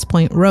with Bloods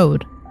Point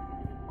Road.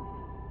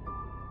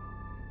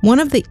 One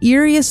of the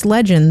eeriest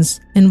legends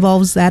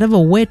involves that of a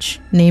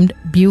witch named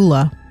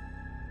Beulah.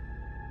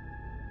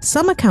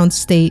 Some accounts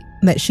state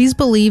that she's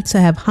believed to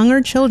have hung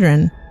her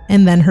children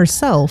and then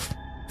herself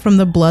from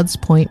the Bloods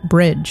Point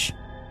Bridge.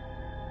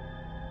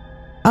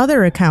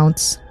 Other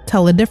accounts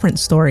tell a different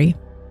story.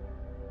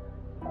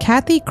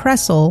 Kathy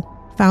Kressel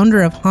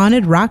founder of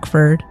Haunted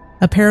Rockford,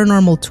 a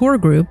paranormal tour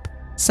group,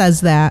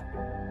 says that,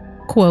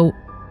 quote,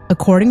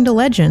 according to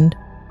legend,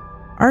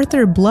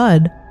 Arthur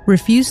Blood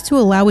refused to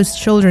allow his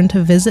children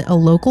to visit a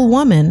local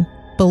woman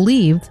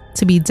believed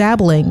to be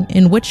dabbling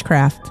in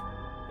witchcraft.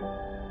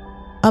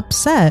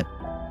 Upset,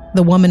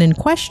 the woman in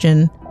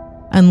question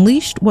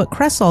unleashed what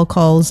Cressall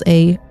calls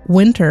a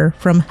winter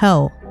from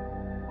hell.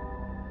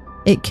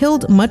 It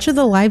killed much of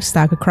the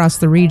livestock across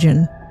the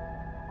region.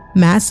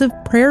 Massive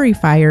prairie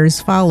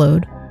fires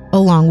followed,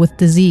 along with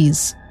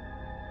disease.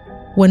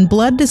 When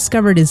Blood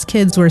discovered his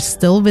kids were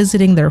still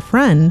visiting their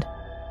friend,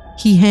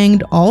 he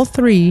hanged all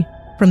three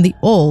from the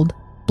old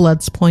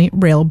Blood's Point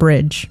rail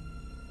bridge.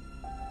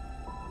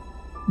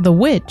 The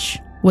witch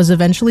was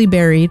eventually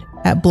buried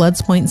at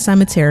Blood's Point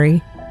Cemetery,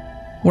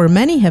 where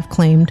many have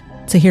claimed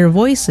to hear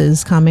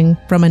voices coming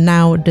from a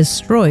now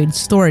destroyed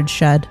storage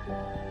shed.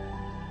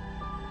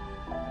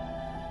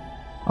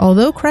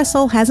 Although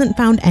Cressall hasn't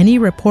found any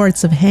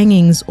reports of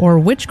hangings or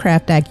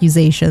witchcraft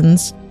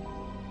accusations,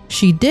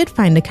 she did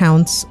find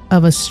accounts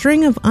of a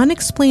string of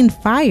unexplained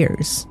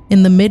fires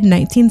in the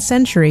mid-19th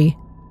century,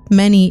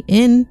 many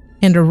in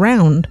and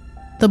around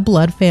the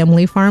Blood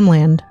family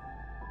farmland.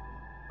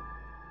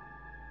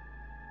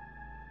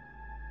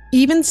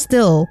 Even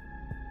still,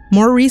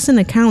 more recent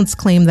accounts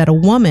claim that a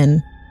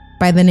woman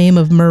by the name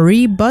of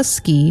Marie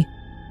Buskey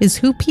is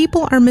who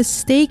people are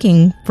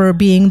mistaking for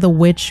being the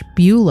witch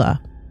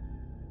Beulah.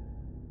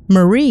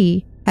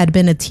 Marie had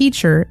been a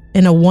teacher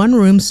in a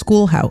one-room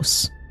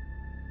schoolhouse.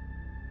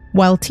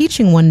 While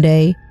teaching one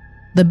day,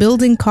 the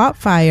building caught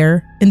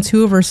fire and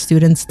 2 of her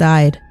students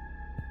died.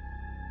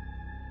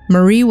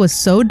 Marie was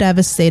so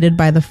devastated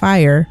by the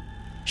fire,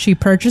 she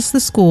purchased the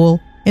school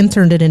and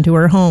turned it into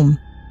her home.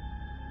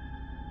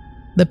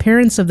 The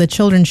parents of the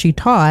children she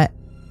taught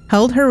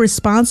held her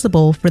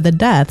responsible for the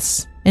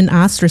deaths and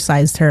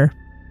ostracized her.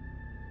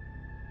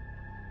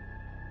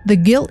 The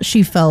guilt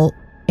she felt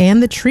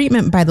and the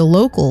treatment by the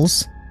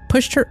locals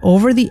pushed her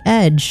over the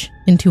edge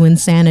into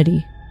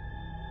insanity.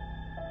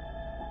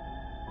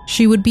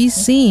 She would be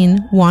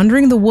seen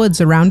wandering the woods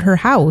around her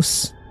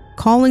house,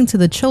 calling to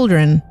the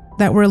children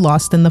that were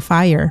lost in the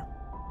fire.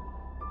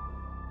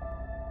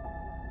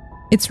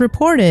 It's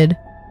reported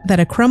that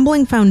a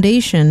crumbling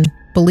foundation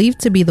believed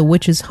to be the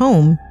witch's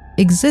home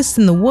exists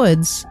in the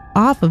woods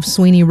off of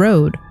Sweeney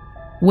Road,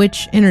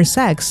 which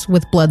intersects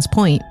with Blood's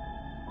Point.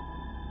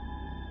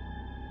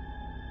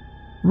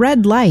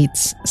 Red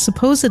lights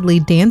supposedly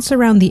dance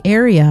around the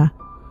area,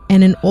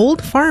 and an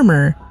old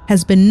farmer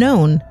has been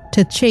known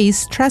to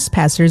chase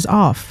trespassers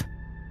off.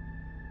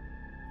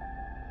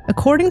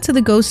 According to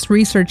the Ghost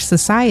Research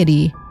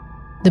Society,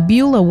 the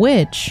Beulah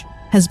Witch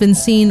has been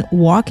seen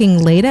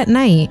walking late at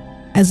night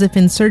as if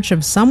in search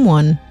of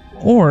someone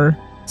or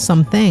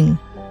something.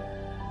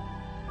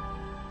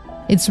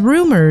 It's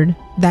rumored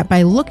that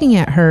by looking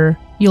at her,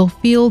 you'll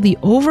feel the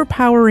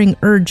overpowering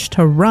urge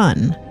to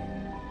run,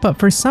 but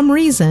for some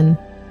reason,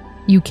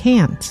 you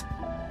can't.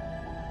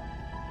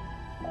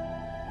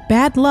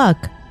 Bad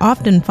luck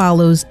often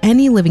follows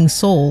any living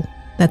soul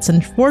that's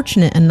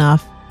unfortunate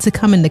enough to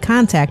come into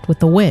contact with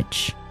the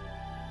witch.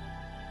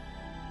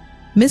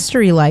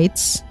 Mystery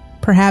lights,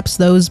 perhaps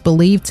those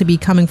believed to be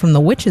coming from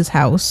the witch's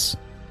house,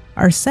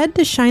 are said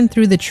to shine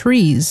through the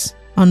trees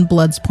on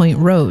Blood's Point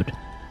Road.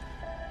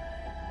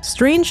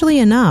 Strangely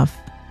enough,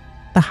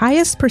 the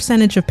highest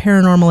percentage of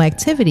paranormal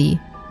activity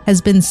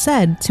has been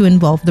said to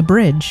involve the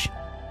bridge.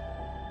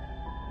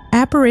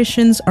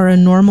 Apparitions are a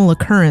normal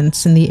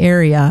occurrence in the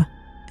area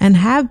and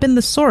have been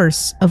the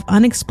source of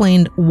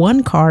unexplained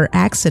one-car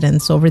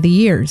accidents over the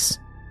years.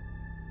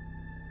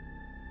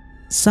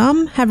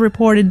 Some have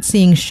reported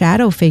seeing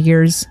shadow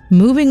figures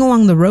moving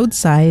along the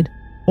roadside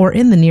or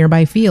in the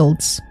nearby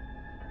fields.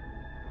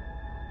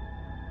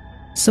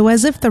 So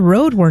as if the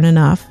road weren't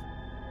enough,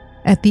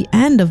 at the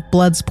end of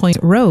Blood's Point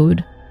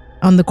Road,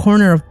 on the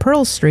corner of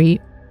Pearl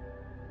Street,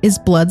 is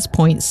Blood's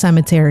Point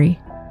Cemetery,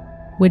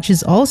 which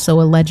is also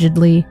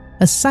allegedly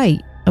a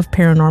site of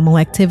paranormal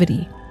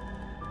activity.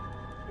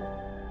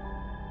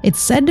 It's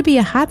said to be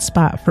a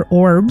hotspot for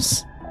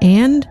orbs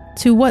and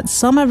to what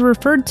some have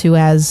referred to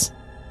as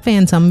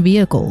phantom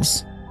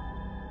vehicles.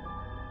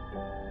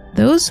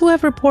 Those who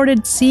have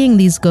reported seeing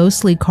these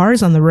ghostly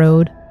cars on the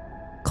road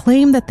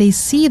claim that they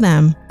see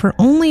them for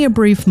only a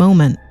brief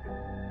moment,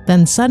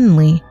 then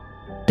suddenly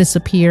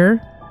disappear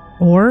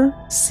or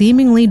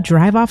seemingly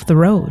drive off the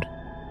road.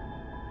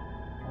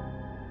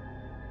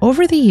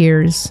 Over the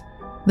years,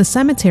 the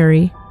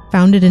cemetery,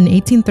 founded in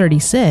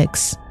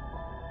 1836,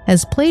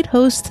 has played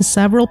host to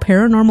several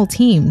paranormal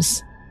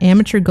teams,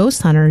 amateur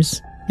ghost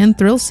hunters, and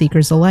thrill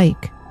seekers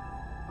alike.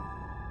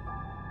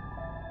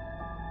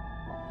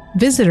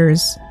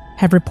 Visitors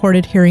have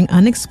reported hearing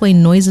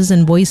unexplained noises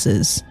and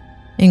voices,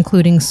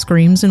 including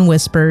screams and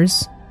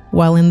whispers,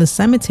 while in the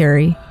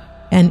cemetery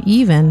and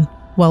even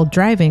while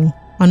driving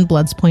on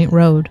Blood's Point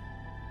Road.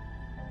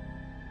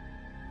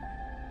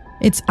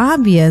 It's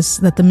obvious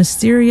that the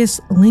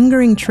mysterious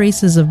lingering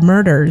traces of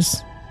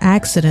murders,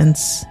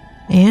 accidents,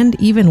 and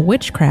even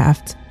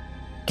witchcraft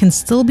can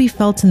still be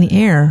felt in the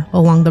air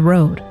along the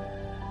road.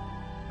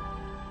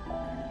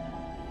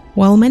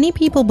 While many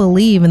people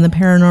believe in the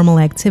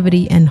paranormal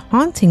activity and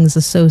hauntings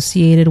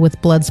associated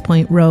with Bloods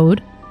Point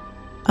Road,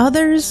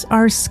 others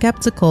are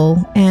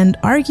skeptical and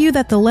argue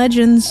that the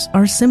legends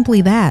are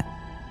simply that,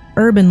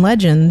 urban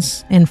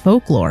legends and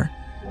folklore.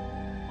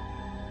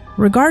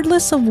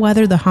 Regardless of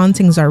whether the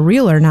hauntings are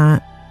real or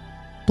not,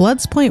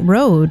 Bloods Point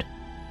Road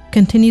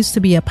continues to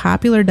be a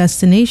popular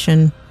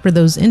destination for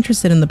those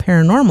interested in the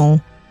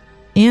paranormal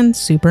and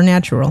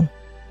supernatural.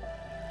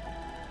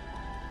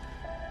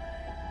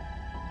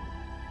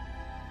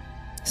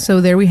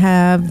 So there we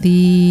have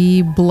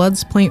the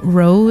Bloods Point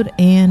Road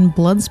and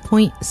Bloods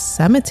Point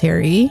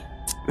Cemetery.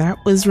 That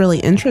was really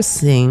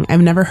interesting.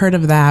 I've never heard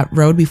of that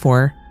road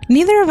before.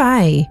 Neither have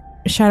I.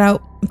 Shout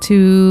out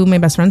to my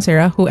best friend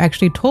Sarah, who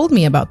actually told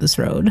me about this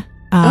road.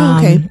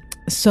 Okay.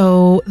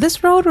 So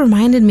this road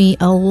reminded me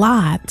a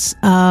lot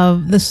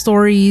of the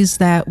stories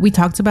that we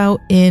talked about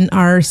in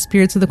our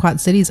Spirits of the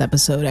Quad Cities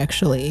episode,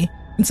 actually.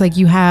 It's like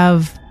you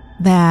have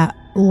that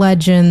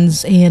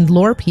legends and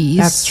lore piece.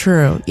 That's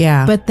true.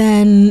 Yeah. But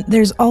then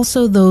there's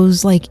also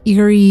those like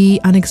eerie,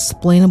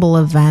 unexplainable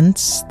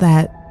events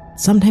that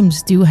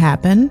sometimes do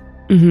happen,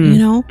 you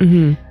know?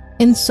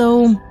 And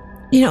so,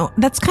 you know,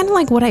 that's kind of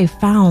like what I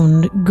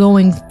found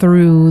going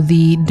through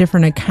the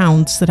different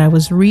accounts that I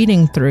was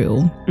reading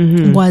through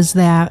was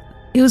that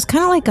it was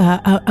kind of like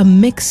a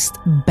mixed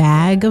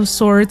bag of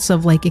sorts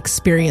of like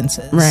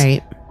experiences.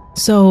 Right.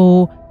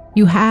 So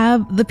you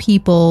have the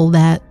people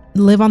that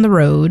live on the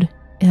road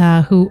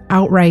who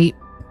outright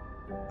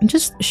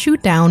just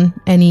shoot down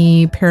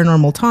any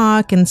paranormal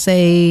talk and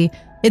say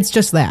it's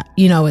just that,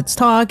 you know, it's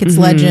talk, it's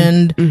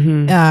legend,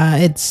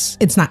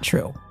 it's not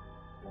true.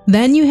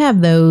 Then you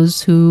have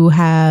those who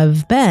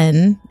have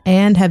been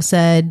and have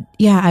said,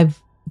 yeah, I've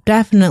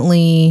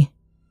definitely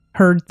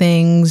heard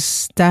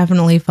things,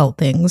 definitely felt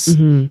things.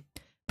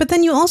 But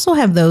then you also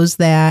have those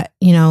that,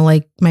 you know,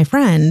 like my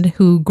friend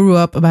who grew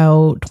up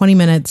about 20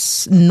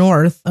 minutes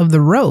north of the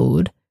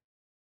road,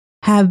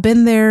 have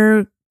been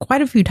there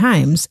quite a few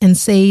times and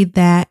say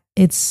that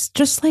it's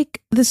just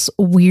like this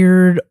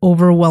weird,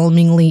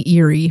 overwhelmingly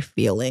eerie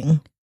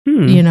feeling,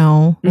 you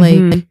know,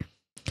 like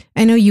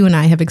I know you and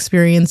I have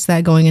experienced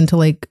that going into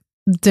like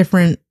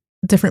different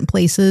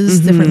places,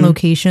 different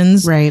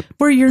locations, right,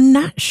 where you're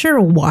not sure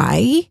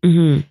why.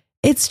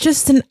 It's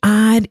just an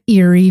odd,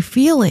 eerie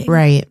feeling.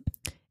 Right.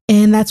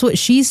 And that's what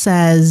she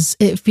says.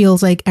 It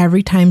feels like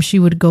every time she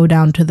would go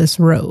down to this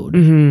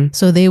road.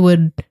 So they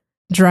would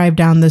drive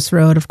down this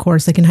road, of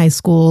course, like in high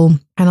school,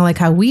 kind of like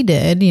how we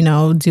did, you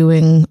know,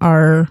 doing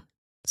our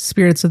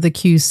Spirits of the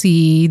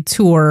QC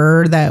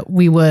tour that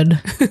we would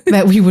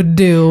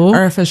do.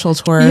 Our official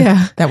tour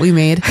that we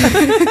made.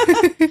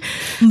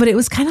 But it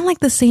was kind of like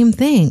the same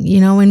thing, you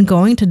know, in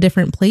going to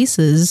different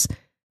places.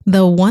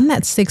 The one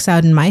that sticks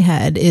out in my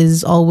head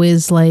is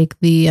always like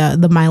the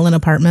Milan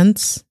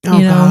Apartments. Oh,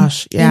 you know?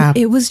 Gosh. Yeah. And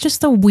it was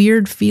just a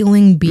weird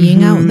feeling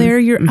being out there.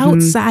 You're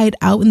outside,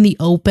 out in the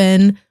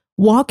open,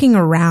 walking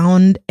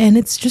around, and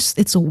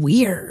it's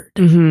weird.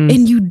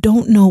 And you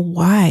don't know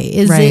why.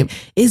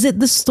 Is it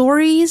the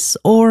stories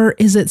or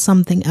is it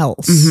something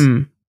else?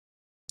 And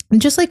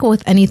just like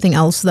with anything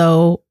else,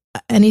 though,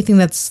 anything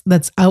that's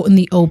out in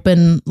the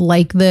open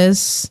like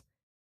this,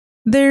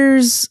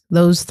 there's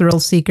those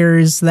thrill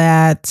seekers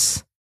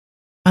that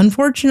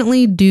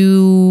unfortunately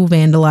do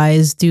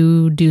vandalize,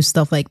 do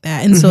stuff like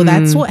that. And so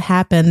that's what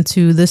happened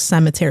to this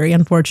cemetery,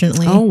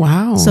 unfortunately. Oh,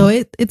 wow. So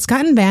it's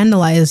gotten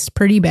vandalized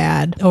pretty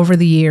bad over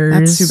the years.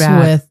 That's too bad.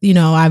 With, you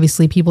know,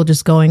 obviously people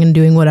just going and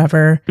doing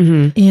whatever.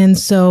 And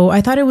so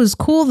I thought it was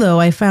cool, though.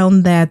 I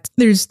found that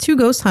there's two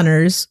ghost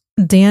hunters,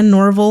 Dan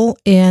Norville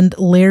and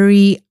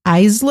Larry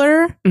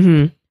Eisler,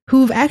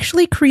 who've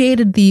actually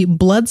created the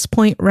Bloods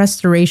Point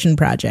Restoration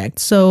Project.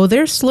 So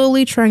they're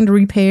slowly trying to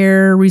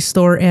repair,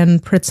 restore,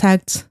 and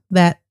protect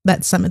that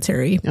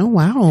cemetery. Oh,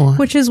 wow.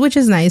 Which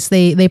is nice.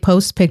 They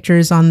post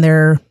pictures on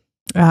their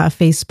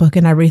Facebook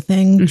and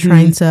everything,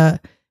 trying to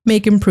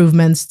make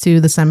improvements to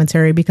the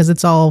cemetery because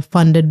it's all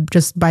funded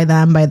just by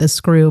them, by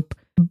this group.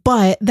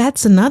 But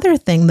that's another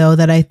thing, though,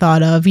 that I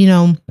thought of. You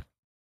know,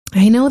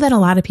 I know that a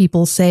lot of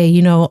people say,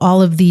 you know,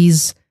 all of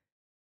these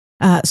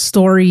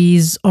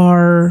stories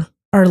are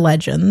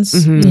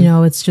legends. You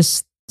know, it's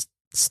just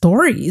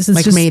stories. It's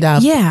like just made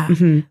up. Yeah.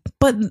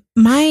 But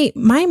my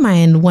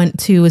mind went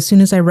to, as soon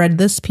as I read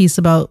this piece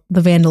about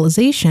the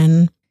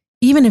vandalization,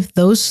 even if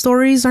those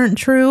stories aren't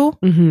true,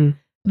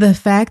 the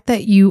fact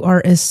that you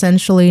are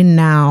essentially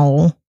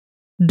now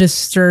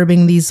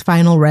disturbing these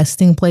final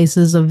resting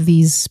places of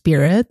these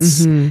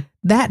spirits,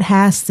 that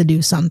has to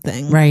do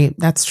something. Right.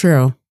 That's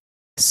true.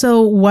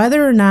 So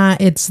whether or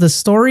not it's the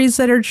stories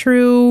that are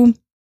true,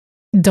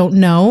 don't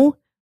know.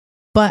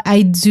 But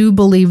I do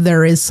believe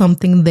there is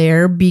something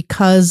there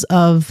because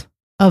of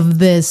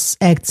this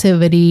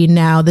activity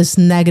now, this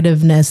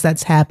negativeness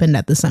that's happened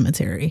at the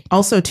cemetery.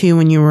 Also, too,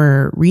 when you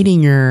were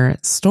reading your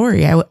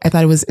story, I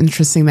thought it was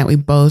interesting that we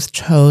both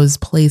chose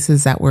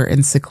places that were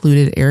in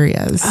secluded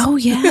areas. Oh,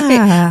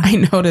 yeah.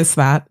 I noticed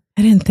that.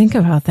 I didn't think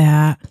about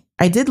that.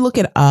 I did look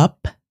it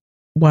up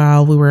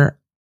while we were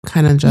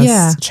kind of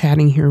just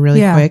chatting here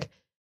really quick.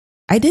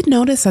 I did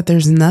notice that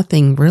there's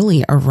nothing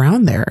really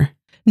around there.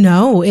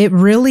 No, it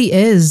really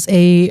is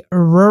a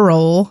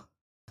rural.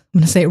 I'm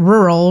going to say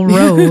rural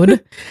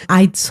road.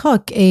 I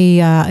took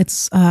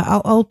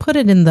I'll put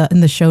it in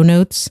the show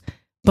notes,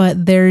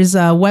 but there's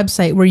a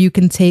website where you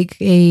can take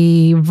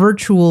a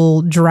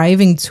virtual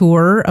driving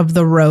tour of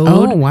the road.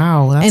 Oh,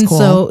 wow. That's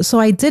cool. So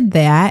I did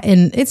that,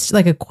 and it's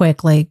like a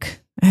quick, like,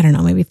 I don't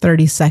know, maybe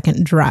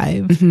 30-second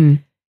drive. Mm-hmm.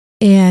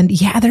 And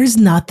yeah, there's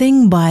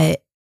nothing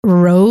but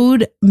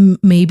road,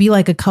 maybe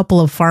like a couple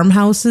of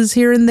farmhouses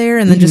here and there,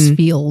 and then just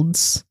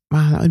fields.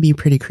 Wow, that would be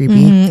pretty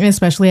creepy.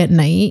 Especially at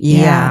night.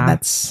 Yeah.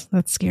 That's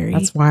scary.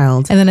 That's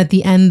wild. And then at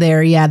the end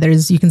there,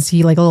 you can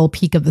see like a little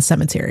peek of the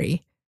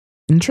cemetery.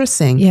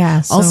 Interesting.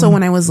 Yeah. Also,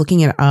 when I was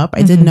looking it up,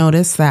 I did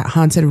notice that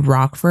Haunted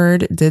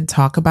Rockford did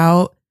talk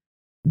about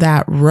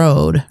that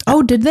road.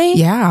 Oh, did they?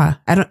 Yeah.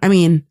 I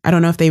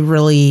don't know if they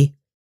really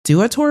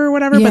do a tour or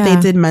whatever, but they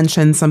did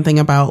mention something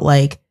about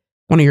like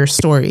one of your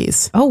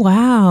stories. Oh,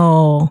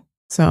 wow.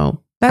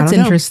 So that's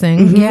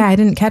interesting. Yeah, I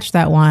didn't catch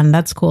that one.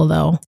 That's cool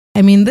though.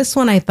 I mean, this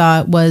one I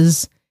thought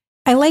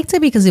I liked it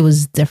because it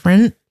was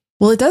different.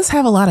 Well, it does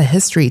have a lot of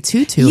history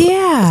too to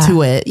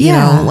it. You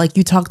Yeah. know, like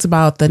you talked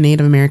about the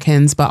Native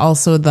Americans, but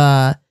also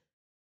the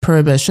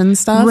Prohibition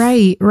stuff.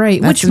 Right.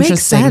 That's Which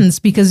makes sense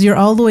because you're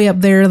all the way up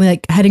there,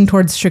 like heading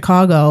towards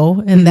Chicago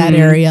in that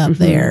area up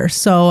there.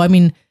 So, I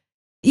mean,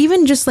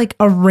 even just like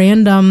a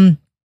random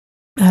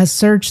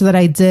search that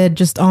I did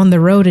just on the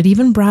road, it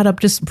even brought up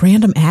just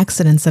random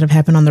accidents that have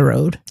happened on the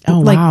road. Oh,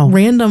 like wow.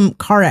 random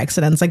car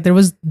accidents. Like there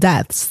was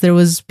deaths. There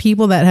was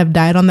people that have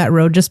died on that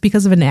road just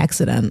because of an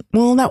accident.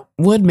 Well, that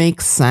would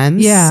make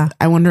sense. Yeah.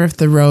 I wonder if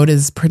the road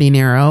is pretty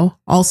narrow.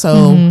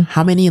 Also,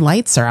 how many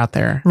lights are out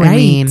there? Right. I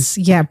mean,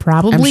 yeah,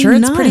 probably I'm sure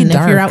none. it's pretty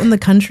dark. If you're out in the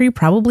country,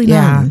 probably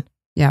none.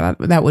 Yeah,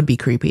 that would be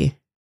creepy.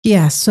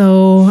 Yeah.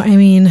 So, I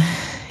mean,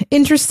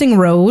 interesting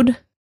road.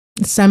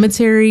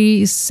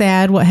 Cemetery,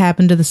 sad what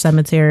happened to the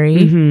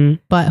cemetery,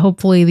 but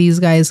hopefully these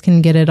guys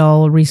can get it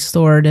all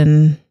restored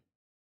and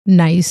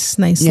nice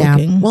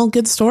looking. Well,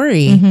 good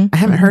story. I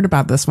haven't heard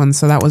about this one,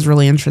 so that was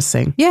really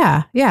interesting.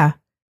 Yeah.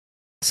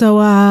 So,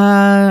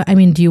 I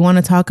mean, do you want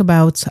to talk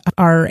about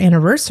our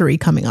anniversary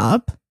coming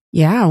up?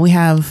 Yeah, we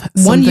have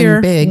 1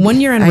 year, big. 1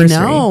 year anniversary.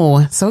 I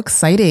know, so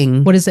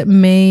exciting. What is it?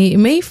 May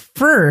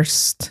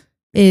 1st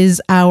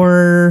is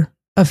our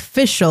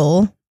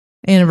official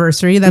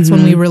anniversary. That's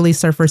when we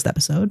released our first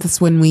episode. That's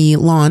when we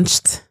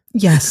launched.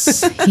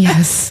 Yes.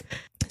 Yes.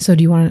 So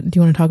do you want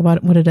to talk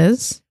about what it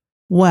is?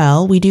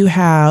 Well, we do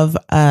have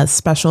a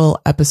special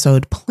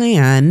episode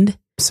planned.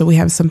 So we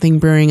have something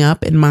brewing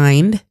up in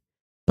mind,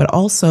 but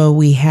also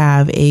we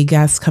have a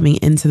guest coming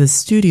into the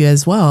studio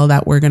as well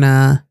that we're going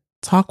to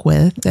talk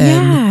with.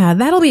 Yeah,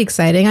 that'll be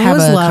exciting. I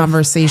always love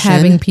conversation,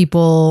 having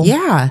people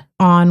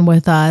on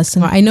with us.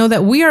 And I know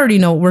that we already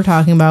know what we're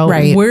talking about.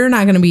 Right. We're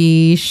not going to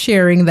be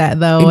sharing that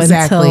though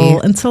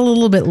until a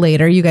little bit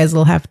later. You guys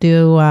will have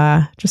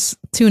to just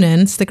tune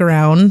in, stick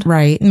around.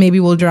 Right. Maybe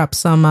we'll drop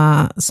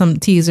some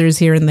teasers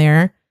here and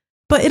there.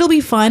 But it'll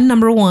be fun.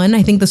 Number one,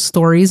 I think the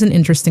story is an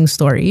interesting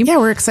story. Yeah,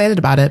 we're excited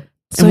about it.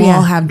 So and we'll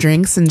all have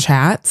drinks and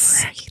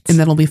chats. Right. And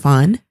that'll be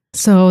fun.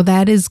 So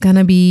that is going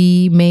to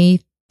be May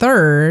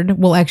 3rd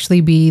will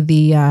actually be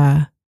the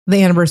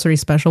anniversary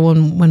special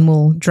when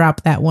we'll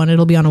drop that one.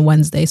 It'll be on a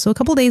Wednesday. So a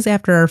couple days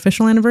after our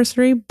official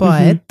anniversary,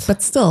 but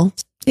still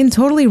in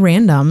totally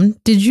random.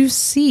 Did you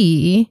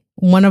see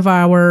one of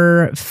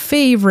our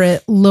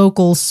favorite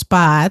local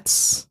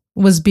spots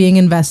was being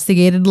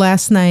investigated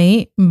last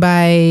night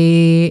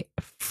by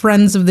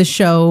friends of the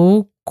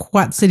show,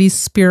 Quad City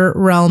Spirit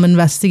Realm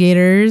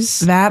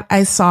investigators? That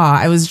I saw.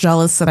 I was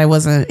jealous that I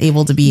wasn't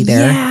able to be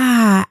there.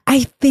 Yeah,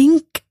 I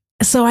think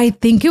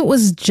it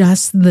was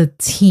just the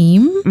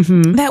team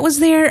that was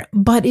there,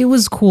 but it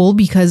was cool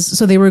because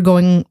they were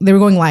going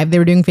live. They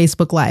were doing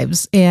Facebook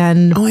Lives,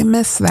 and I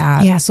missed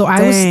that. Yeah, so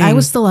I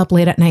was still up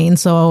late at night, and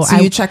so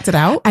you checked it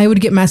out. I would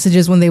get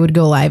messages when they would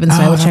go live, and so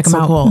I would check them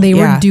out. Cool. They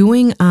were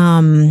doing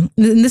and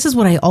this is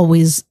what I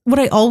always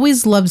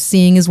love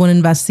seeing is when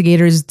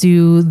investigators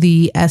do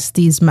the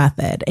Estes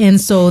method, and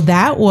so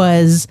that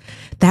was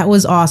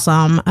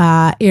awesome.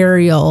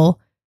 Ariel,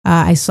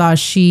 I saw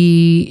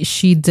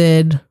she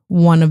did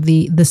one of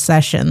the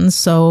sessions.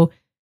 So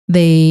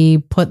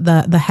they put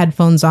the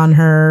headphones on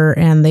her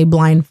and they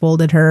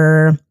blindfolded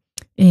her,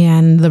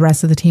 and the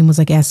rest of the team was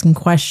like asking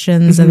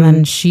questions, and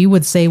then she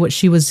would say what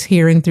she was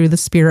hearing through the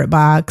spirit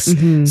box.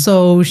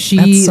 So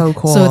that's so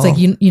cool. So it's like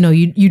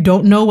you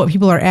don't know what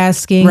people are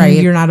asking.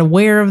 Right. You're not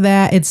aware of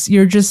that.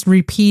 You're just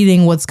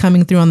repeating what's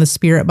coming through on the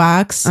spirit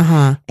box.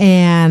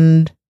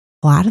 And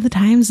a lot of the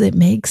times it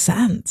makes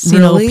sense.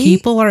 Really?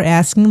 People are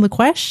asking the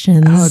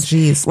questions. Oh,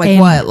 geez. What?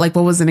 Like,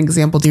 what was an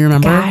example? Do you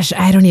remember? Gosh,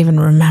 I don't even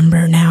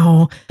remember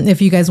now. If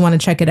you guys want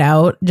to check it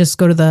out, just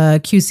go to the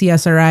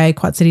QCSRI,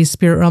 Quad City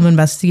Spirit Realm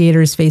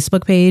Investigators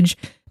Facebook page.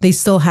 They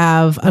still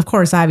have, of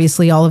course,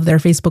 obviously, all of their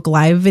Facebook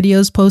Live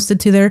videos posted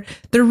to there.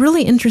 They're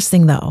really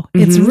interesting, though.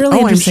 It's really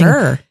interesting.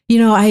 I'm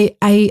sure.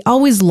 I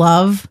always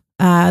love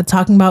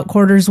talking about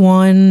quarters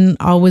 1.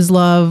 Always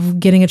love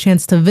getting a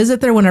chance to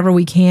visit there whenever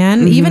we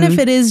can, even if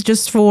it is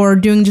just for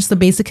doing just the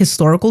basic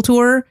historical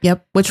tour.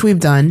 Yep, which we've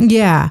done.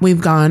 Yeah.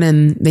 We've gone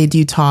and they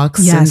do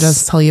talks and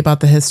just tell you about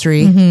the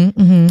history.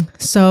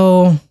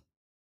 So,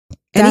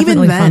 and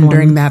even then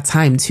during that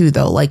time too,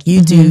 though, like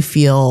you do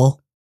feel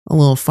a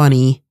little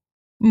funny,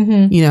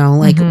 you know,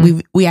 like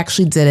we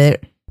actually did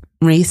it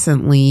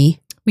recently.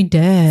 We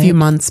did a few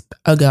months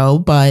ago,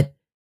 but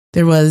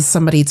there was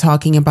somebody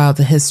talking about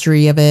the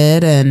history of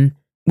it, and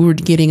we were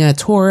getting a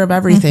tour of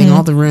everything,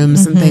 all the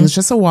rooms and things,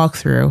 just a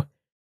walkthrough.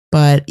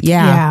 But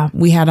yeah,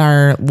 we had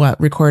our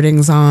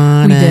recordings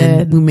on. We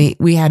did.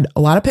 We had a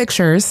lot of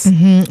pictures.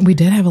 We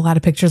did have a lot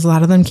of pictures. A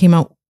lot of them came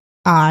out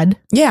odd.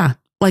 Yeah,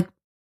 like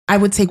I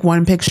would take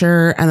one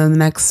picture and then the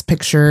next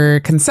picture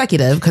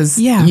consecutive because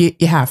you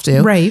have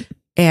to, right?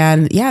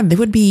 And yeah, they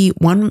would be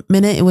 1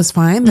 minute it was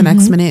fine, the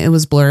next minute it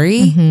was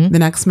blurry, the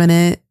next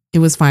minute it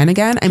was fine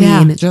again. I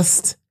mean,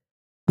 just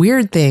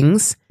weird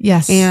things.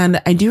 Yes. And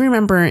I do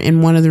remember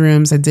in one of the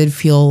rooms, I did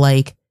feel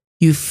like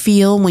you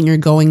feel when you're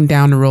going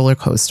down a roller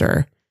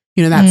coaster,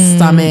 you know, that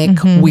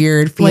stomach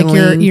weird feeling. Like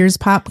your ears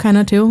pop kind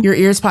of too? Your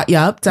ears pop.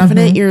 Yep.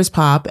 Definite ears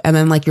pop. And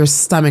then like your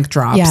stomach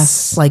drops.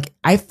 Yes. Like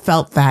I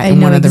felt that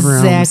in one of the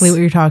rooms. Exactly what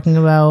you're talking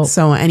about.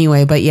 So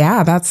anyway, but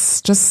yeah,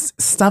 that's just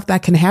stuff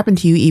that can happen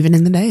to you even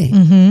in the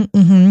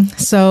day.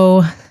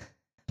 So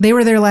they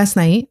were there last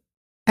night.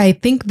 I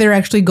think they're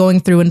actually going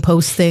through and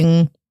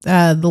posting.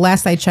 The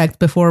last I checked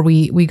before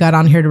we got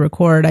on here to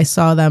record, I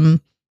saw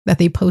them that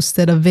they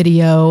posted a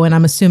video, and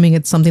I'm assuming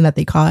it's something that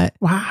they caught.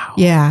 Wow.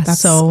 Yeah. That's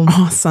so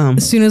awesome.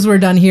 As soon as we're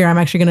done here, I'm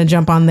actually going to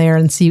jump on there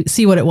and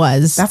see what it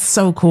was. That's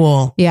so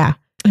cool. Yeah.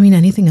 I mean,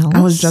 anything else?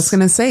 I was just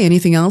going to say,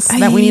 anything else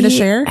that we need to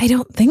share? I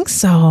don't think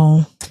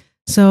so.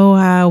 So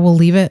we'll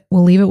leave it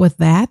with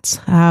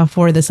that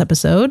for this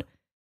episode.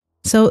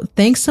 So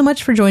thanks so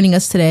much for joining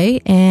us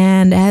today.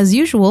 And as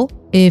usual,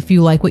 if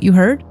you like what you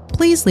heard,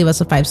 please leave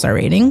us a 5-star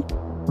rating.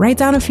 Write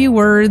down a few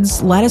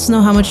words. Let us know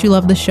how much you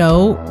love the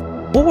show.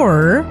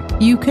 Or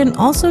you can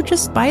also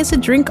just buy us a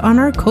drink on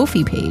our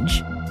Ko-fi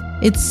page.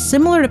 It's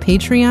similar to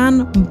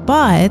Patreon,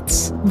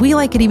 but we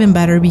like it even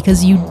better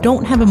because you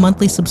don't have a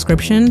monthly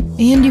subscription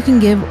and you can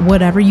give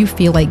whatever you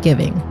feel like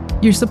giving.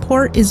 Your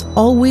support is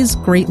always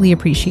greatly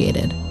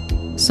appreciated.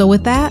 So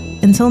with that,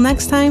 until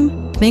next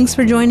time, thanks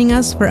for joining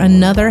us for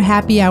another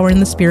happy hour in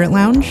the Spirit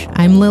Lounge.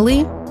 I'm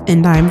Lily.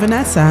 And I'm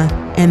Vanessa.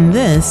 And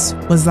this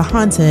was the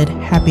Haunted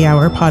Happy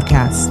Hour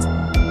podcast.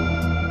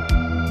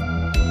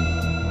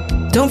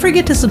 Don't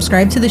forget to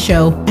subscribe to the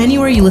show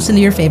anywhere you listen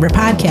to your favorite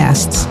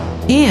podcasts.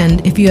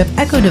 And if you have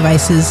Echo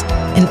devices,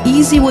 an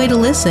easy way to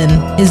listen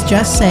is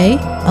just say,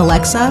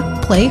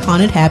 Alexa, play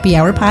Haunted Happy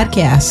Hour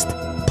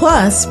podcast.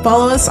 Plus,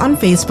 follow us on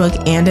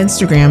Facebook and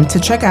Instagram to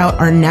check out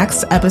our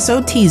next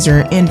episode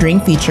teaser and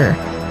drink feature.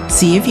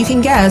 See if you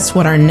can guess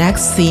what our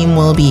next theme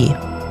will be.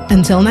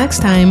 Until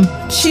next time,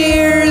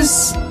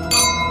 cheers!